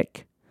Hamas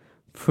attack.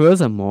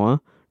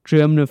 Furthermore,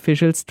 German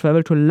officials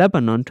traveled to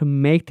Lebanon to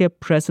make their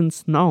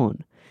presence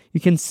known. You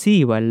can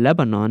see why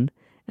Lebanon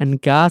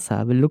and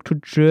Gaza will look to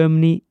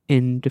Germany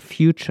in the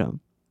future.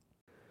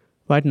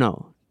 Right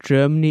now,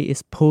 Germany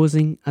is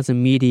posing as a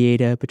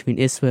mediator between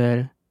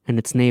Israel and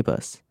its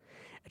neighbors.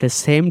 At the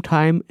same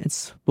time,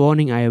 it's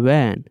warning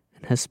Iran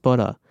and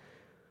Hezbollah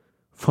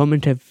from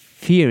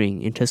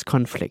interfering in this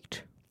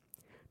conflict.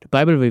 The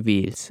Bible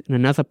reveals in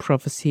another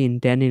prophecy in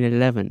Daniel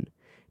 11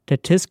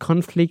 that this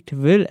conflict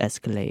will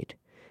escalate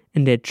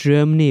and that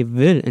Germany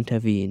will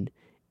intervene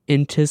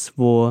in this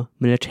war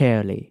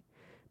militarily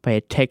by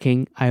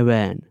attacking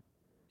Iran,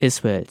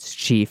 Israel's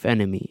chief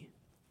enemy.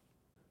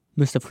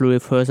 Mr. Fleury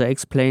further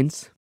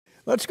explains,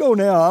 Let's go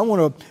now. I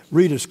want to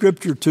read a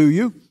scripture to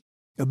you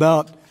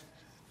about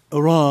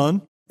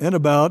Iran and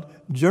about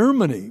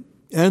Germany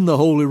and the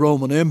Holy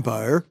Roman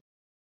Empire,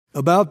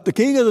 about the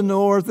king of the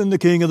north and the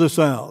king of the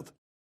south.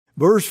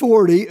 Verse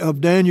 40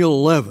 of Daniel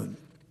 11.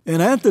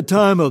 And at the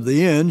time of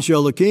the end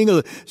shall the king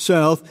of the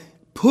south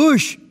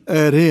push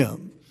at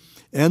him,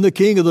 and the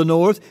king of the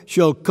north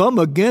shall come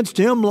against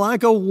him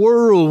like a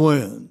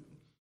whirlwind.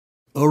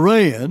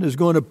 Iran is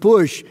going to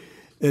push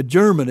at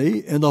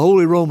Germany and the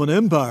Holy Roman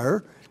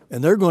Empire,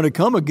 and they're going to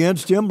come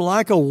against him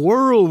like a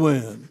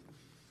whirlwind,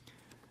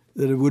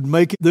 that it would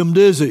make them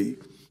dizzy,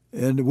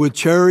 and with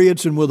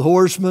chariots and with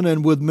horsemen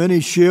and with many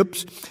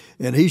ships,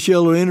 and he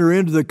shall enter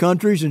into the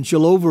countries and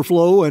shall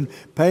overflow and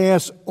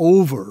pass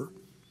over.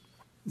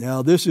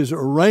 Now this is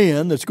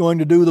Iran that's going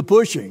to do the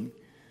pushing,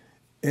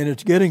 and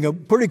it's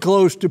getting pretty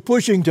close to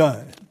pushing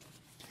time.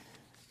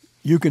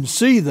 You can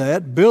see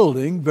that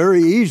building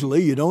very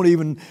easily. You don't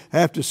even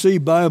have to see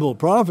Bible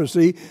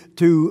prophecy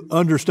to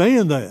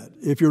understand that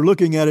if you're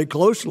looking at it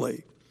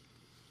closely.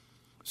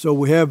 So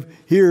we have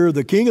here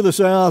the king of the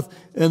south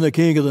and the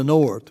king of the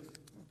north.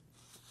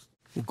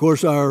 Of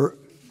course, our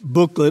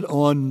booklet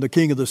on the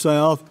king of the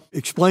south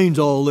explains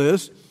all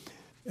this,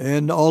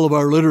 and all of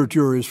our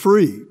literature is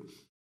free.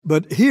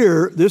 But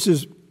here, this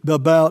is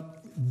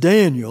about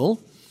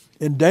Daniel.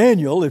 And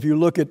Daniel, if you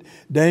look at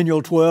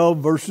Daniel 12,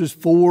 verses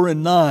 4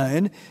 and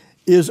 9,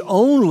 is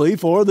only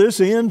for this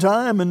end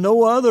time and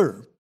no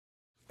other.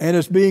 And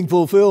it's being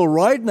fulfilled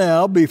right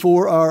now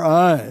before our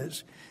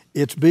eyes.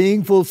 It's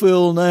being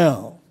fulfilled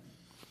now.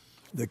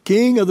 The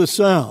king of the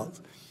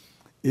south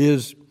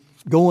is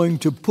going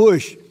to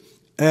push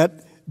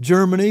at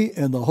Germany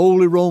and the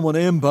Holy Roman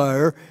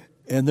Empire,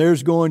 and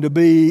there's going to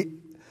be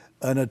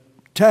an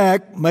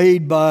attack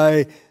made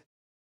by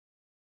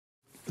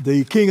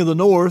the king of the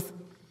north,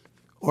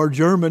 or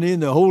Germany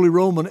and the Holy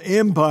Roman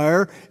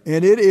Empire,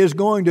 and it is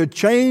going to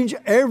change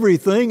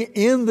everything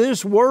in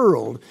this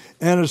world,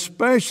 and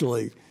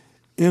especially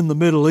in the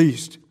Middle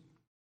East.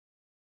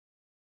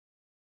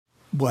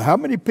 Well, how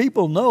many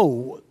people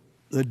know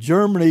that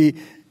Germany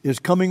is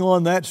coming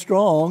on that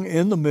strong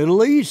in the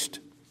Middle East?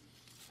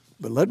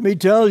 But let me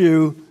tell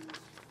you,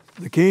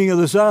 the king of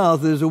the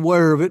south is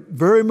aware of it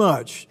very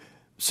much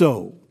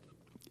so,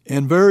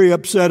 and very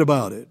upset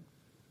about it.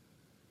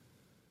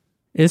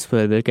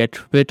 Israel will get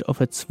rid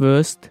of its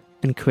worst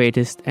and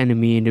greatest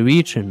enemy in the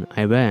region,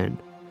 Iran,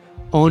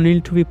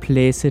 only to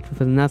replace it with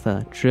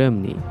another,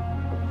 Germany.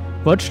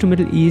 Watch the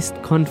Middle East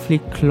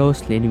conflict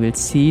closely and you will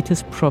see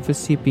this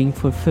prophecy being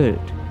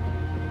fulfilled.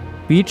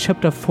 Read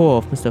chapter 4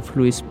 of Mr.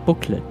 Fleury's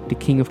booklet, The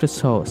King of the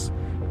South,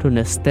 to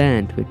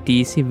understand where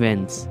these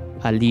events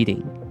are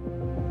leading.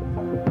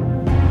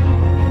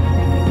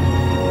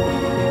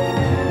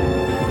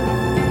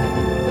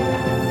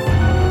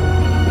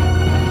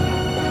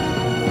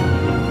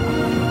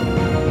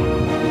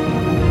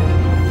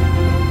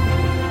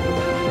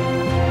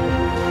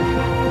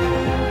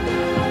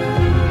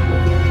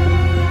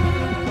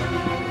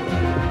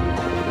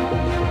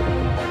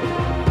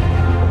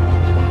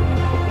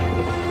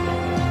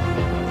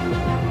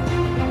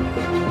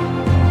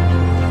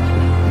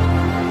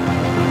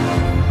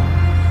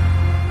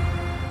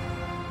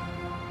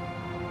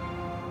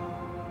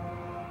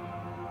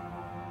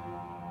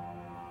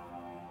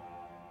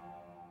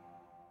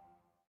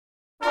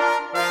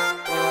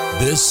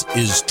 This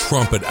is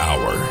Trumpet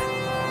Hour.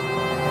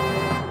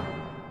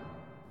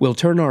 We'll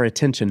turn our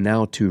attention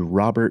now to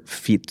Robert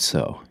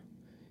Fico.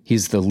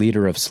 He's the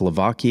leader of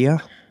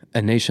Slovakia,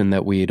 a nation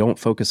that we don't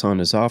focus on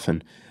as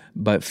often,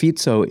 but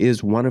Fico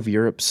is one of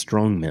Europe's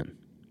strongmen,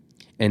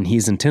 and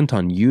he's intent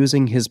on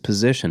using his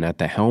position at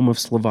the helm of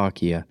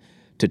Slovakia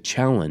to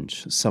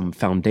challenge some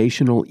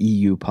foundational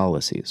EU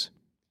policies.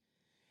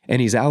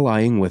 And he's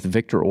allying with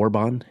Viktor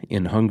Orban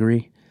in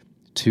Hungary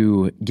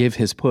to give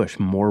his push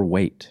more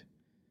weight.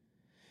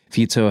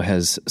 Fico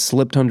has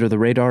slipped under the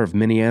radar of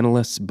many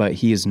analysts, but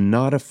he is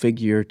not a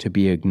figure to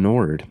be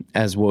ignored,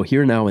 as we'll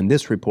hear now in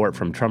this report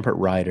from trumpet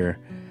writer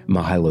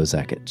Mihailo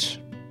Zekic.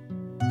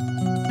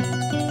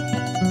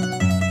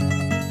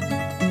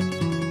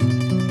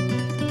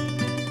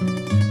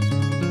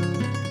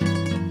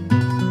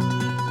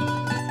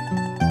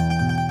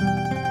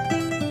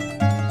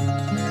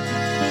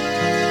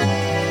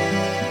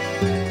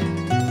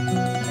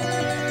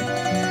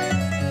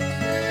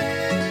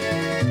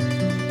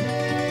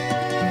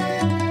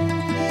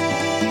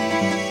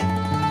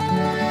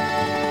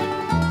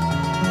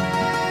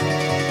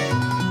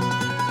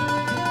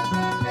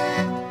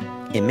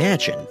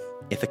 Imagine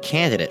if a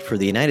candidate for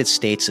the United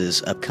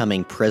States'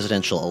 upcoming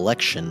presidential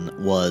election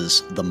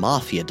was the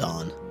mafia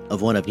don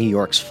of one of New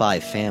York's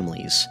 5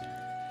 families.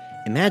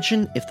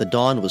 Imagine if the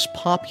don was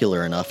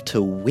popular enough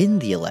to win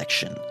the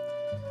election.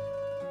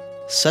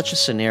 Such a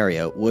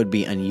scenario would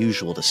be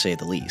unusual to say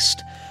the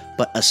least,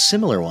 but a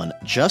similar one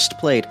just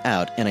played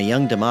out in a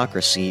young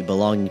democracy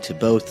belonging to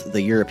both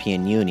the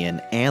European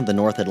Union and the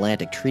North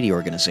Atlantic Treaty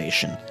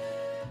Organization.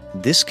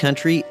 This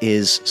country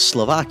is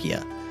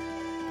Slovakia,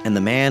 and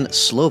the man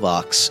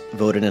Slovaks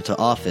voted into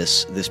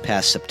office this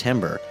past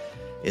September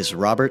is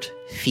Robert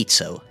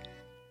Fico.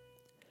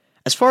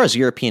 As far as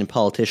European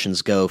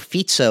politicians go,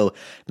 Fico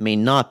may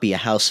not be a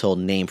household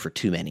name for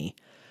too many.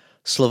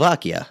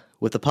 Slovakia,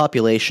 with a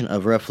population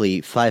of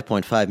roughly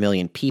 5.5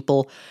 million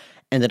people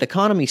and an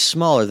economy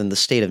smaller than the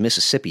state of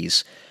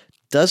Mississippi's,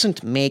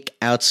 doesn't make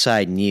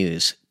outside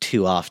news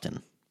too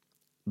often.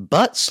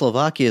 But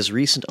Slovakia's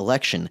recent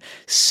election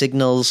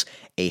signals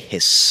a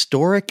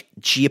historic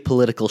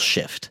geopolitical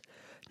shift,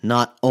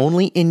 not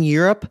only in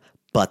Europe,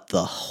 but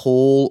the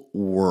whole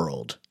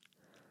world.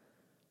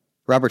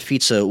 Robert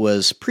Fico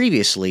was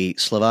previously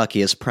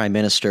Slovakia's prime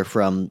minister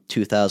from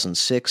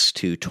 2006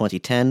 to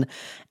 2010,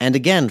 and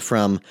again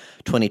from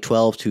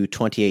 2012 to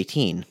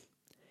 2018.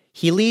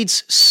 He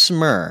leads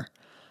Smer,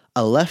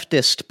 a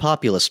leftist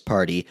populist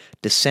party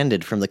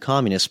descended from the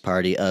Communist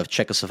Party of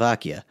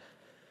Czechoslovakia.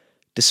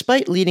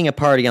 Despite leading a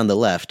party on the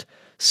left,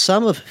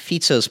 some of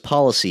Fico's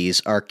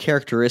policies are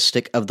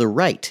characteristic of the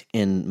right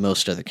in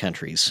most other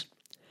countries.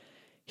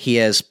 He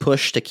has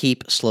pushed to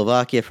keep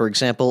Slovakia, for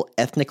example,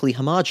 ethnically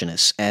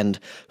homogenous and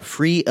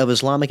free of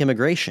Islamic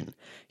immigration.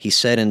 He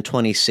said in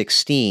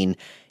 2016,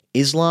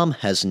 "Islam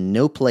has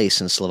no place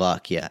in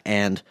Slovakia,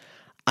 and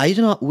I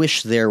do not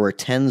wish there were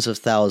tens of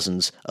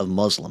thousands of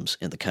Muslims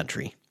in the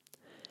country."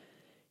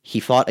 He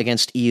fought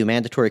against EU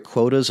mandatory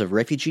quotas of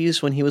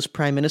refugees when he was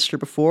prime minister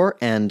before,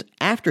 and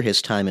after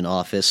his time in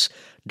office,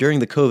 during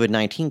the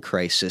COVID-19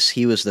 crisis,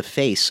 he was the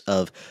face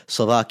of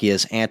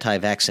Slovakia's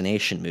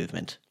anti-vaccination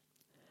movement.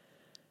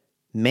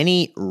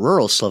 Many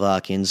rural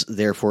Slovakians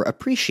therefore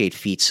appreciate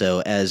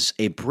Fico as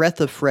a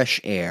breath of fresh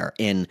air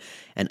in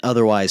an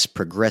otherwise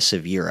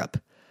progressive Europe.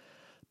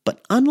 But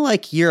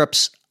unlike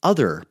Europe's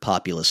other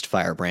populist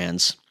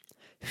firebrands,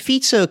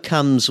 Fico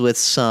comes with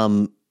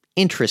some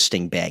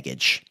interesting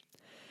baggage.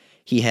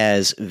 He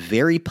has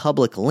very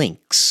public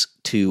links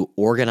to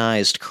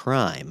organized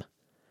crime.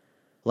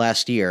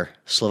 Last year,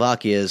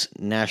 Slovakia's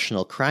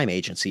National Crime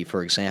Agency,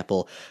 for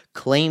example,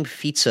 claimed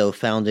Fico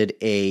founded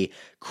a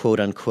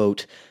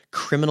quote-unquote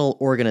criminal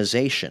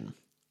organization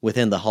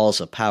within the halls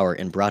of power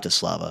in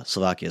Bratislava,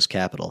 Slovakia's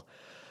capital.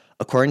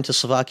 According to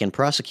Slovakian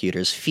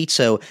prosecutors,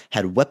 Fico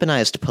had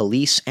weaponized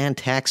police and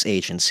tax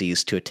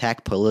agencies to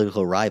attack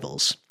political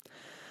rivals.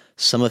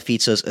 Some of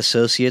Fico's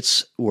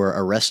associates were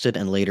arrested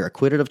and later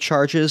acquitted of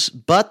charges,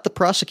 but the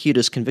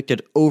prosecutors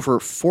convicted over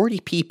 40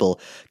 people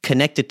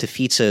connected to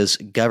Fico's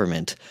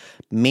government,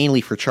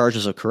 mainly for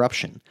charges of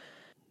corruption.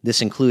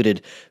 This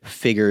included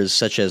figures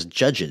such as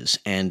judges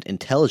and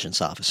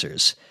intelligence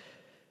officers.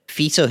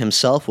 Fico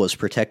himself was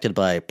protected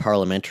by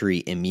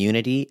parliamentary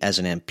immunity as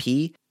an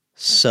MP,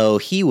 so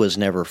he was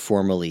never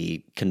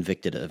formally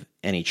convicted of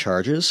any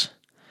charges.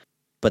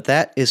 But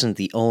that isn't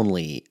the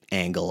only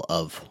angle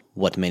of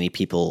what many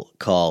people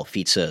call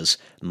Fico's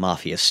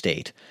mafia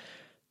state.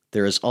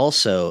 There is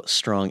also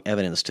strong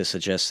evidence to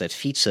suggest that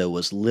Fico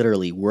was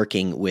literally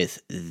working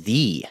with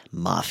the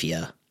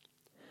mafia.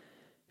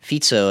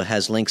 Fico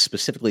has links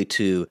specifically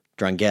to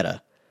 'Ndrangheta,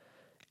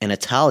 an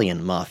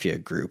Italian mafia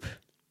group.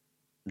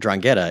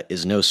 'Ndrangheta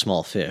is no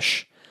small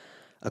fish.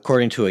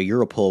 According to a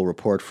Europol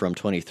report from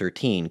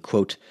 2013,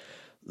 quote,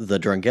 "The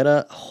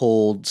 'Ndrangheta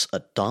holds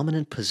a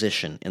dominant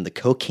position in the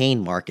cocaine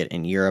market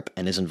in Europe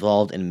and is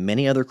involved in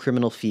many other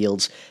criminal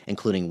fields,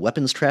 including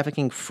weapons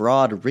trafficking,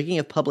 fraud, rigging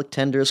of public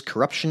tenders,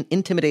 corruption,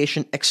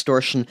 intimidation,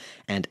 extortion,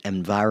 and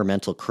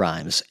environmental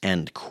crimes,"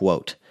 end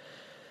quote.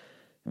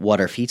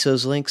 What are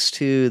Fico's links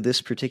to this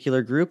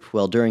particular group?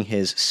 Well, during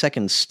his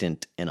second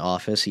stint in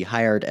office, he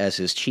hired as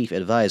his chief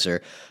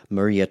advisor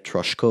Maria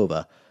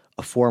Troshkova,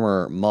 a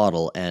former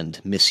model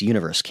and Miss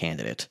Universe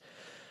candidate.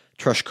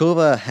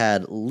 Troshkova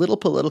had little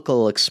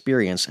political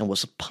experience and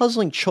was a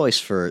puzzling choice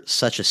for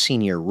such a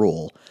senior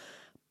role.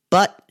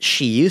 But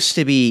she used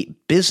to be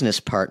business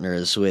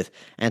partners with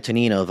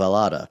Antonino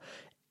Vallada,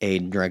 a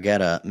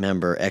 'Ndrangheta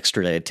member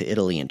extradited to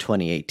Italy in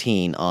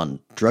 2018 on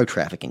drug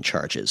trafficking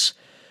charges.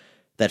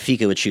 That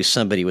Fico would choose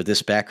somebody with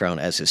this background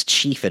as his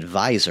chief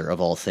advisor of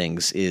all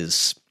things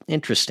is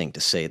interesting to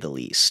say the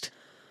least.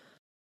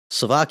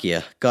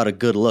 Slovakia got a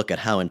good look at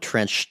how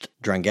entrenched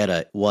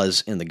 'Ndrangheta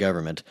was in the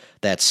government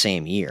that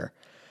same year.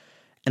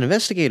 An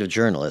investigative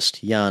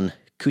journalist, Jan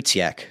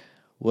Kuciak,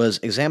 was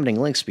examining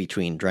links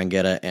between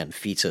 'Ndrangheta and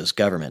Fico's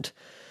government.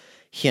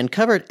 He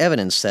uncovered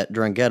evidence that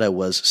 'Ndrangheta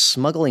was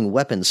smuggling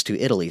weapons to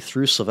Italy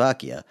through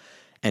Slovakia,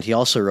 and he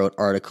also wrote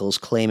articles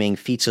claiming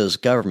Fico's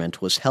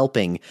government was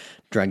helping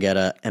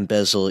 'Ndrangheta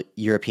embezzle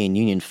European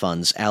Union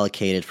funds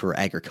allocated for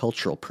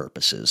agricultural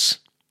purposes.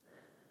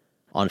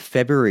 On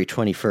February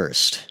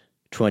 21st,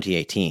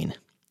 2018,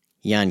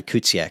 Jan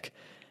Kuciak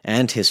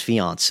and his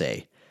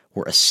fiancée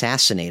were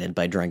assassinated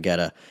by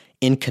 'Ndrangheta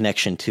in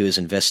connection to his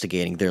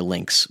investigating their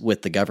links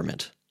with the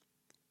government.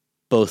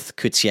 Both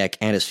Kuciak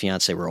and his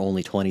fiancée were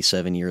only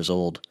 27 years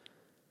old.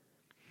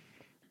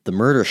 The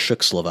murder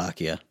shook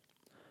Slovakia.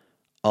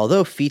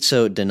 Although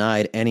Fico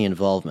denied any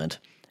involvement,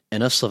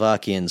 enough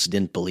Slovakians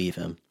didn't believe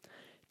him.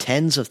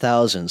 Tens of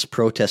thousands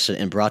protested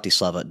in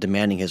Bratislava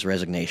demanding his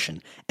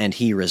resignation, and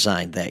he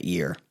resigned that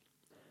year.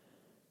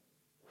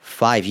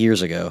 5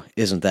 years ago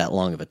isn't that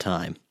long of a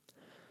time.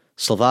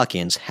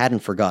 Slovakians hadn't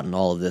forgotten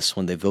all of this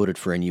when they voted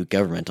for a new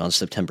government on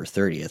September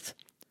 30th.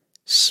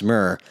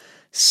 Smer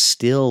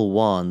still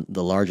won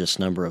the largest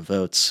number of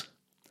votes.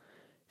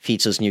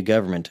 Fico's new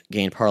government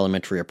gained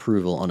parliamentary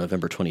approval on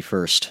November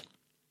 21st.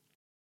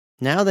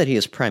 Now that he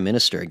is prime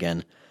minister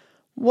again,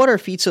 what are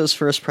Fico's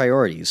first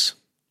priorities?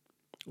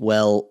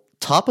 Well,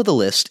 top of the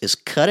list is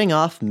cutting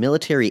off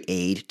military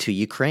aid to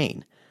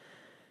Ukraine.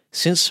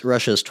 Since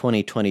Russia's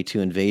 2022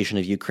 invasion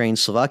of Ukraine,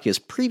 Slovakia's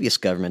previous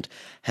government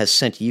has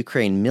sent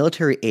Ukraine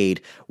military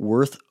aid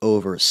worth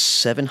over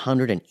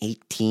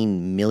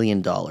 $718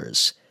 million.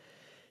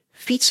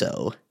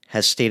 Fico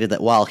has stated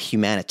that while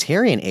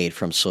humanitarian aid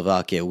from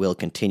Slovakia will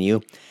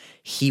continue,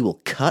 he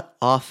will cut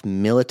off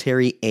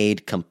military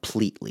aid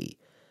completely.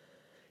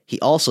 He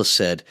also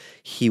said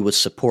he would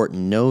support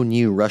no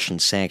new Russian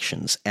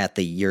sanctions at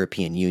the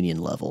European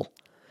Union level.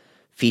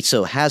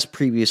 Fico has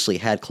previously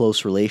had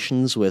close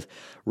relations with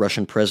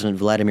Russian President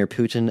Vladimir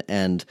Putin,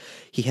 and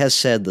he has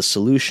said the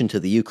solution to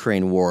the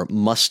Ukraine war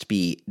must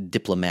be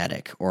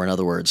diplomatic, or in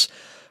other words,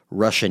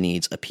 Russia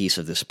needs a piece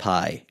of this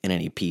pie in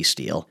any peace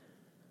deal.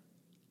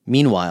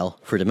 Meanwhile,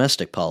 for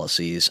domestic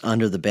policies,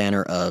 under the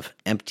banner of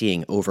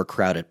emptying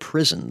overcrowded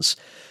prisons,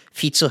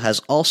 Fico has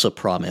also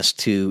promised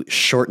to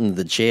shorten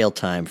the jail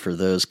time for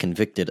those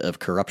convicted of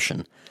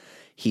corruption.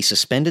 He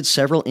suspended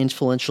several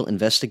influential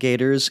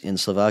investigators in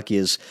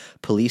Slovakia's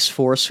police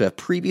force who have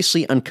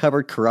previously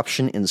uncovered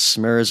corruption in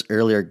Smer's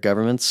earlier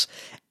governments,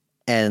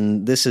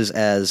 and this is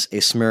as a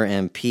Smer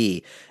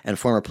MP and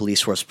former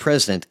police force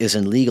president is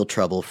in legal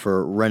trouble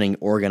for running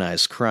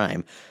organized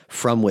crime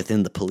from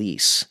within the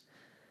police.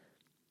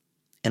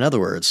 In other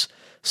words,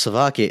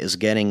 Slovakia is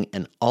getting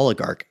an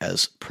oligarch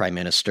as prime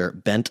minister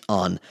bent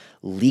on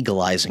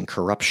legalizing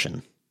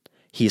corruption.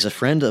 He is a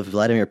friend of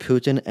Vladimir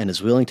Putin and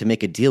is willing to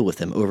make a deal with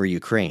him over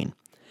Ukraine.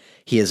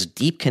 He has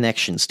deep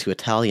connections to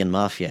Italian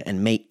mafia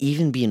and may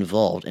even be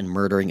involved in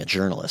murdering a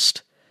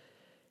journalist.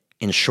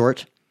 In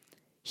short,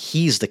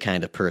 he's the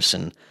kind of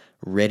person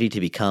ready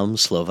to become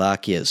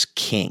Slovakia's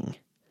king.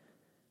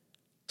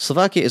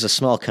 Slovakia is a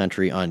small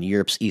country on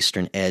Europe's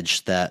eastern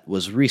edge that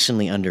was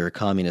recently under a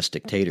communist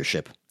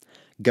dictatorship.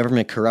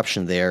 Government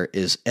corruption there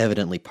is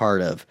evidently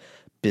part of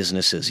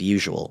business as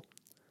usual.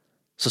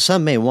 So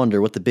some may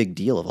wonder what the big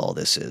deal of all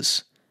this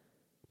is.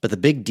 But the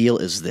big deal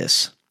is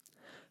this.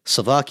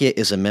 Slovakia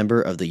is a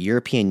member of the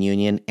European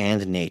Union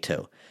and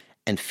NATO,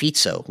 and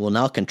Fico will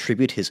now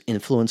contribute his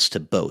influence to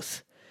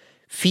both.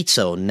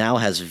 Fico now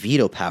has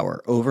veto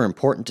power over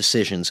important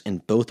decisions in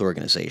both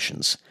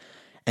organizations,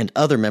 and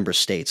other member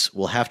states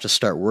will have to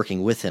start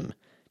working with him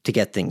to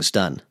get things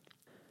done.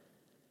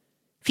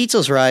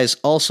 Fico's rise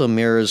also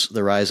mirrors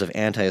the rise of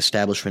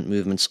anti-establishment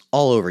movements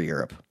all over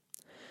Europe.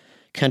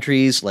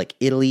 Countries like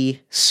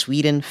Italy,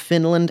 Sweden,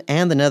 Finland,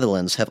 and the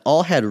Netherlands have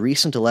all had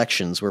recent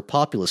elections where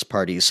populist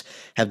parties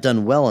have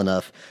done well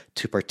enough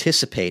to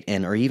participate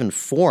in or even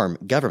form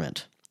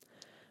government.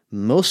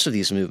 Most of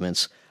these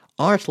movements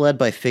aren't led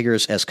by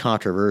figures as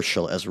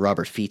controversial as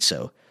Robert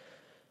Fico,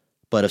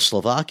 but if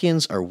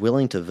Slovakians are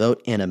willing to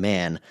vote in a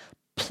man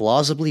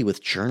plausibly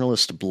with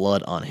journalist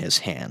blood on his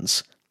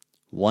hands,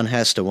 one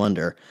has to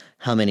wonder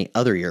how many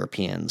other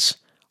Europeans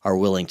are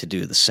willing to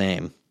do the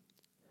same.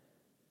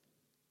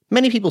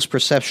 Many people's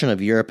perception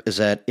of Europe is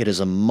that it is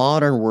a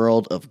modern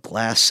world of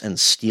glass and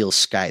steel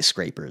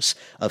skyscrapers,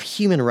 of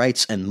human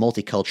rights and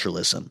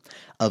multiculturalism,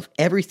 of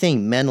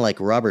everything men like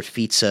Robert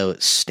Fico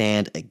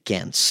stand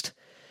against.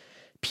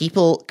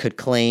 People could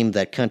claim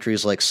that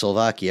countries like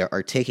Slovakia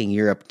are taking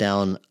Europe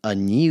down a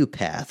new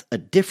path, a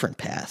different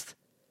path.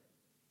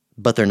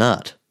 But they're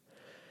not.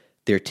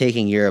 They're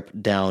taking Europe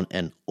down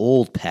an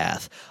old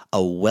path,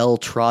 a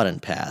well-trodden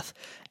path,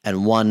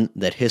 and one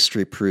that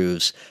history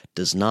proves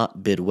does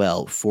not bid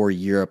well for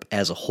Europe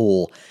as a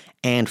whole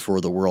and for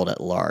the world at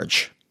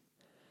large.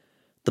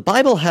 The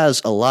Bible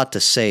has a lot to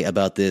say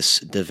about this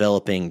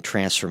developing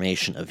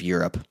transformation of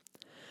Europe.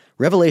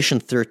 Revelation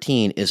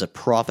 13 is a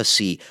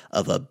prophecy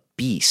of a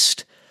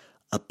beast,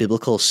 a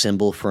biblical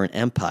symbol for an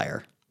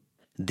empire.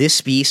 This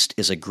beast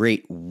is a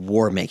great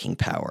war-making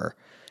power.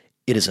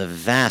 It is a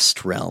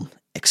vast realm,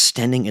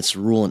 extending its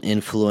rule and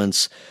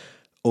influence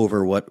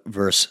over what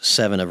verse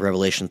 7 of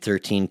Revelation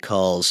 13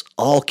 calls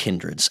all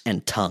kindreds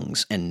and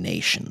tongues and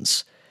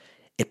nations.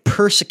 It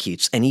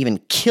persecutes and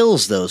even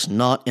kills those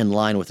not in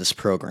line with this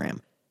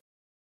program.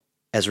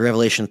 As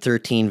Revelation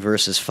 13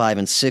 verses 5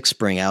 and 6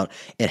 bring out,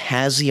 it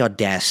has the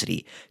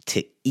audacity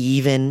to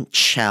even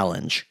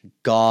challenge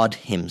God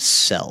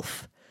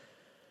himself.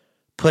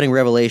 Putting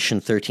Revelation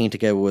 13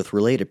 together with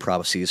related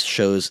prophecies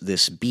shows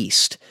this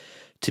beast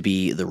to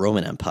be the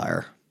Roman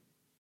Empire.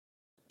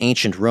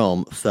 Ancient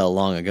Rome fell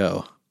long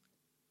ago.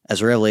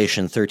 As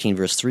Revelation 13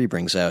 verse 3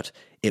 brings out,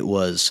 it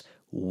was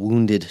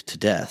wounded to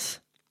death.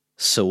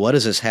 So what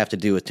does this have to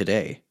do with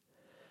today?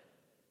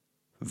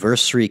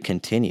 Verse 3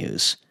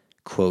 continues,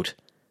 quote,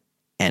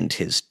 "and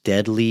his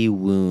deadly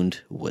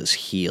wound was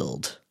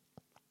healed."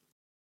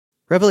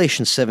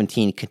 Revelation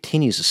 17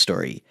 continues the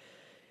story.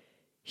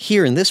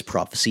 Here in this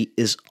prophecy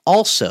is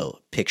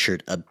also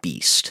pictured a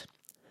beast.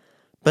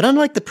 But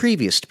unlike the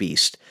previous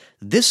beast,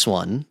 this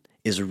one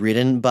is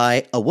ridden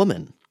by a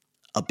woman,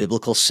 a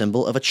biblical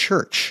symbol of a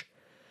church.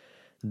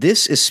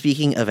 This is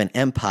speaking of an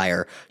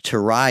empire to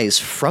rise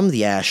from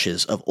the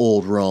ashes of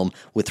old Rome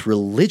with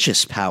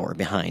religious power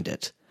behind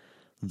it,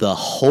 the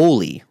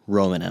Holy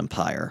Roman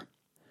Empire.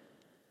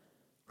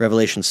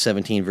 Revelation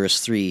 17 verse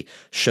 3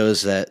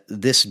 shows that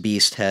this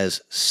beast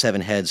has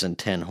 7 heads and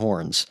 10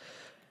 horns.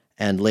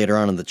 And later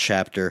on in the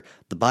chapter,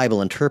 the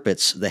Bible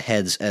interprets the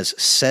heads as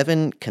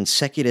 7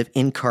 consecutive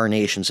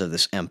incarnations of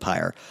this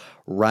empire,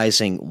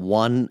 rising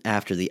one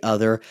after the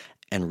other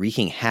and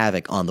wreaking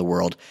havoc on the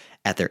world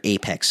at their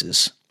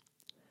apexes.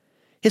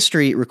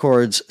 History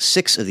records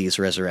 6 of these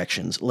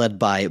resurrections, led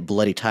by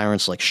bloody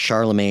tyrants like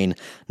Charlemagne,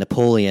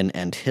 Napoleon,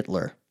 and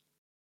Hitler.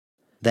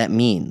 That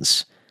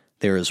means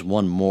there is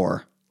one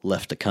more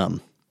left to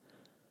come.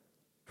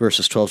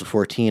 Verses 12 to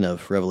 14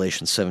 of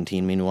Revelation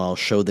 17, meanwhile,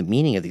 show the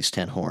meaning of these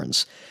 10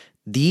 horns.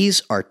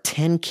 These are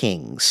 10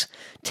 kings,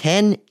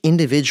 10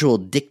 individual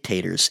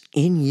dictators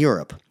in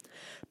Europe,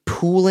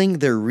 pooling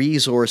their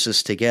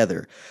resources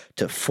together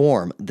to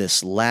form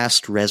this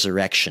last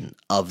resurrection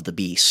of the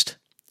beast.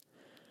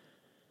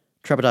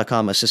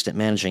 Trumpet.com assistant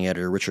managing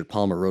editor Richard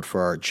Palmer wrote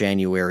for our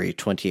January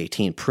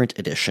 2018 print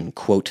edition,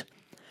 quote,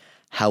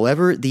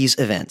 "However these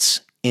events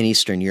in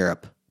Eastern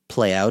Europe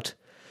play out,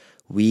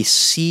 we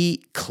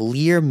see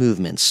clear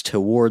movements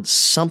towards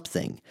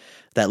something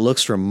that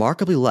looks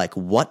remarkably like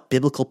what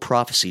biblical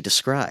prophecy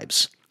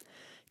describes.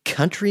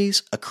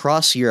 Countries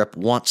across Europe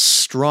want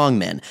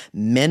strongmen,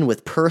 men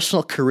with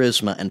personal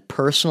charisma and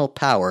personal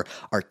power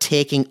are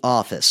taking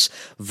office.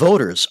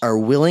 Voters are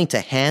willing to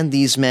hand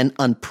these men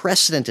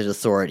unprecedented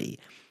authority,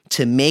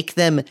 to make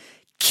them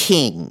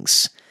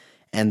kings.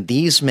 And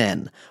these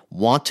men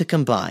want to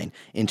combine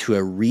into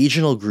a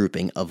regional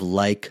grouping of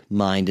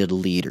like-minded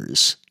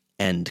leaders."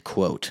 End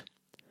quote.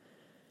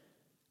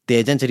 The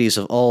identities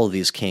of all of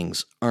these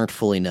kings aren't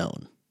fully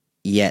known,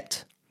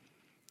 yet.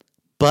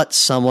 But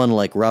someone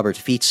like Robert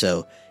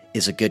Fico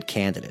is a good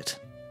candidate.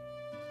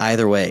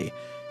 Either way,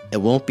 it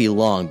won't be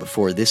long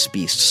before this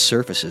beast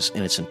surfaces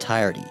in its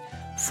entirety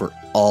for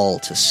all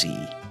to see.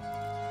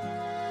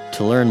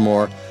 To learn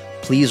more,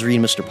 please read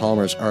Mr.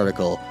 Palmer's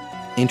article,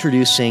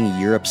 Introducing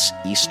Europe's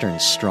Eastern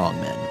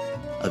Strongmen,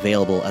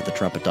 available at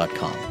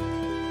thetrumpet.com.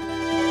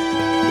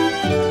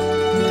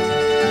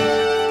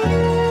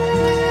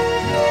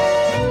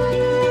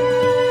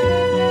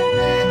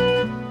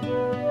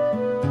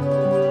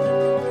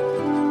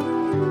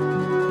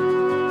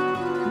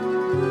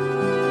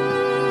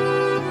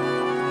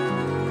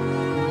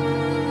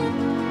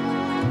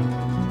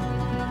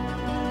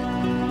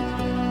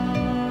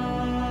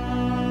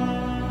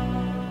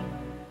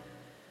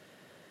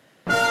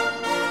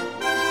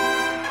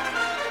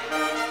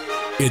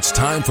 It's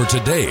time for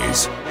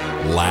today's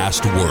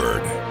Last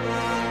Word.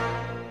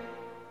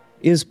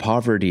 Is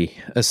poverty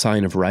a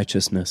sign of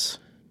righteousness?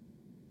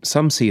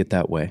 Some see it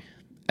that way,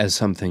 as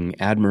something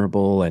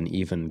admirable and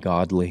even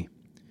godly.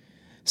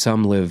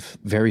 Some live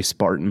very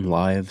Spartan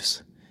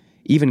lives,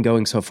 even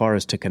going so far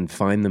as to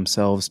confine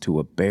themselves to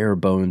a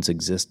bare-bones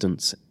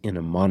existence in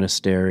a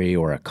monastery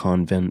or a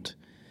convent,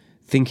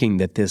 thinking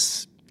that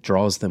this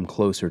draws them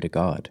closer to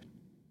God.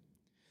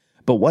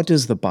 But what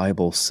does the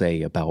Bible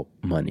say about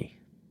money?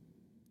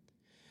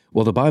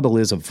 Well, the Bible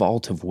is a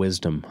vault of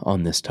wisdom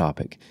on this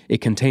topic.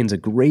 It contains a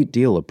great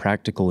deal of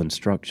practical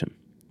instruction.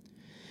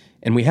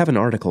 And we have an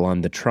article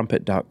on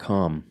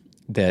thetrumpet.com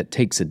that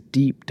takes a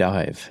deep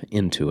dive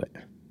into it.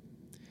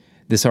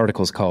 This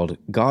article is called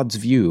God's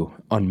View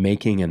on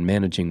Making and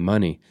Managing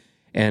Money,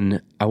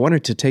 and I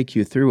wanted to take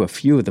you through a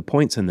few of the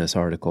points in this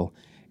article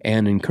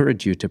and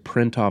encourage you to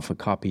print off a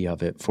copy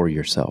of it for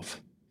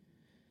yourself.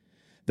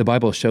 The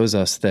Bible shows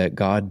us that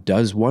God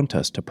does want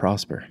us to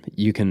prosper.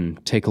 You can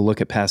take a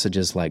look at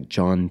passages like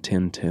John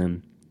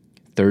 10:10,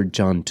 3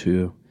 John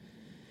 2,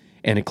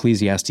 and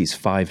Ecclesiastes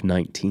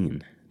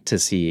 5:19 to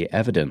see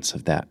evidence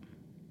of that.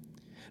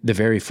 The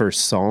very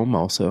first Psalm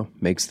also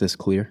makes this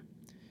clear.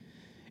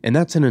 And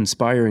that's an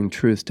inspiring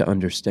truth to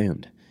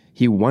understand.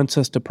 He wants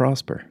us to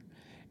prosper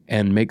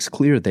and makes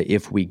clear that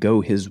if we go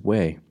His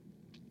way,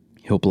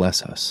 He'll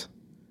bless us.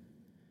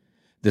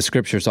 The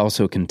Scriptures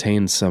also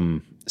contain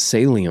some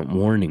salient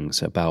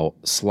warnings about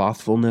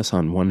slothfulness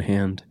on one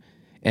hand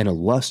and a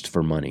lust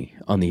for money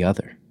on the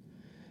other.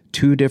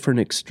 Two different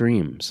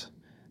extremes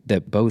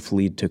that both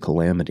lead to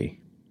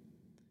calamity.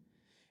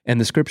 And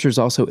the Scriptures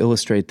also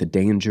illustrate the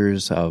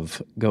dangers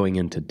of going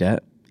into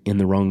debt in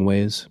the wrong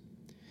ways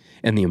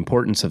and the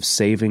importance of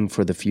saving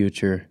for the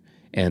future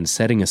and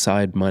setting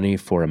aside money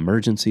for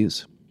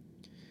emergencies,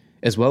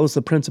 as well as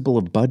the principle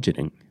of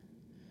budgeting,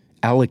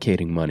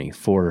 allocating money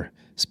for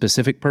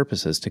specific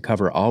purposes to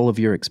cover all of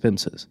your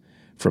expenses,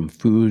 from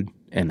food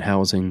and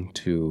housing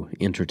to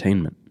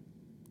entertainment.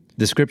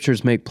 The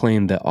Scriptures make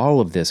plain that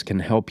all of this can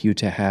help you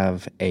to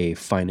have a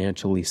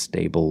financially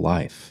stable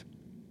life.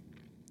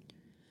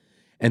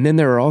 And then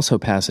there are also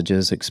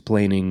passages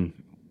explaining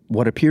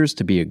what appears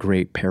to be a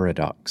great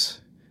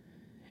paradox.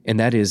 And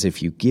that is,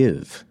 if you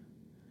give,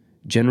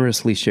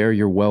 generously share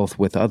your wealth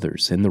with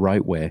others in the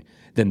right way,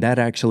 then that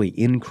actually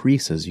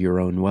increases your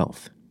own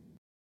wealth.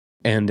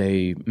 And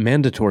a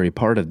mandatory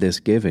part of this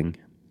giving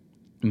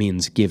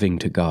means giving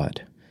to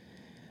God.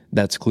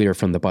 That's clear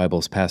from the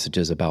Bible's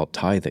passages about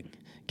tithing,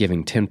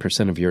 giving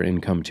 10% of your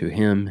income to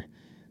Him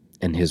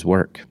and His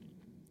work.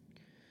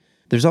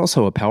 There's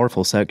also a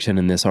powerful section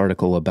in this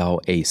article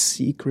about a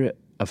secret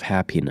of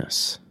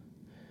happiness.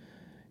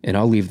 And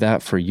I'll leave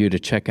that for you to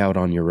check out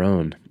on your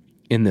own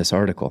in this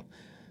article.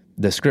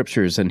 The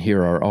scriptures in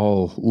here are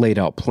all laid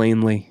out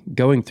plainly,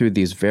 going through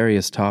these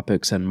various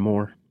topics and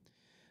more.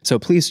 So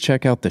please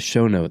check out the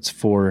show notes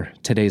for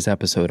today's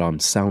episode on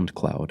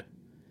SoundCloud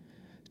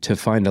to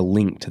find a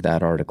link to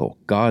that article,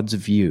 God's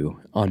View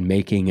on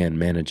Making and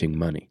Managing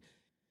Money.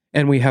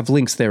 And we have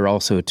links there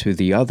also to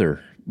the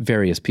other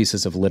various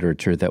pieces of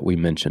literature that we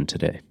mentioned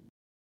today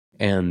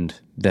and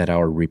that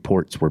our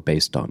reports were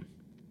based on.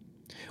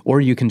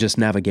 Or you can just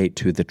navigate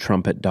to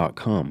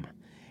thetrumpet.com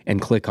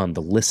and click on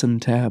the Listen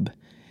tab,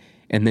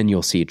 and then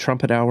you'll see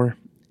Trumpet Hour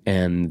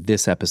and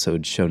this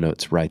episode's show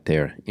notes right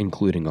there,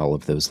 including all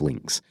of those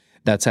links.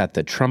 That's at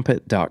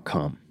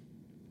thetrumpet.com.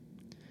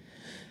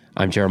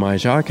 I'm Jeremiah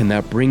Jacques, and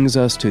that brings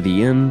us to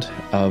the end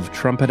of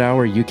Trumpet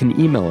Hour. You can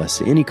email us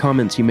any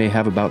comments you may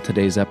have about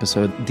today's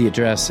episode. The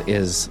address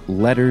is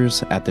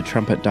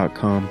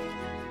letters@thetrumpet.com.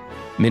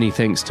 Many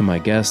thanks to my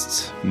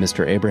guests,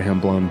 Mr.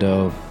 Abraham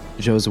Blondeau,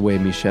 Josue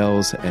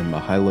Michels, and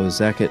Mihailo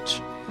Zekic.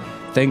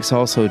 Thanks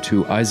also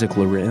to Isaac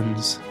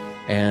Lorenz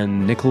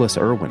and Nicholas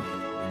Irwin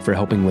for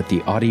helping with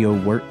the audio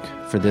work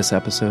for this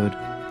episode.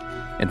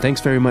 And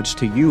thanks very much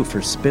to you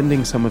for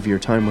spending some of your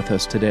time with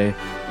us today.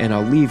 And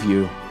I'll leave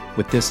you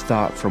with this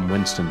thought from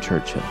Winston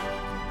Churchill.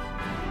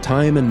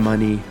 Time and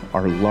money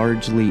are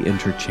largely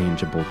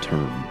interchangeable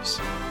terms.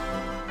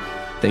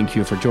 Thank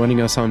you for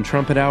joining us on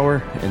Trumpet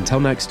Hour. Until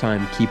next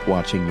time, keep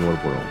watching your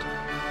world.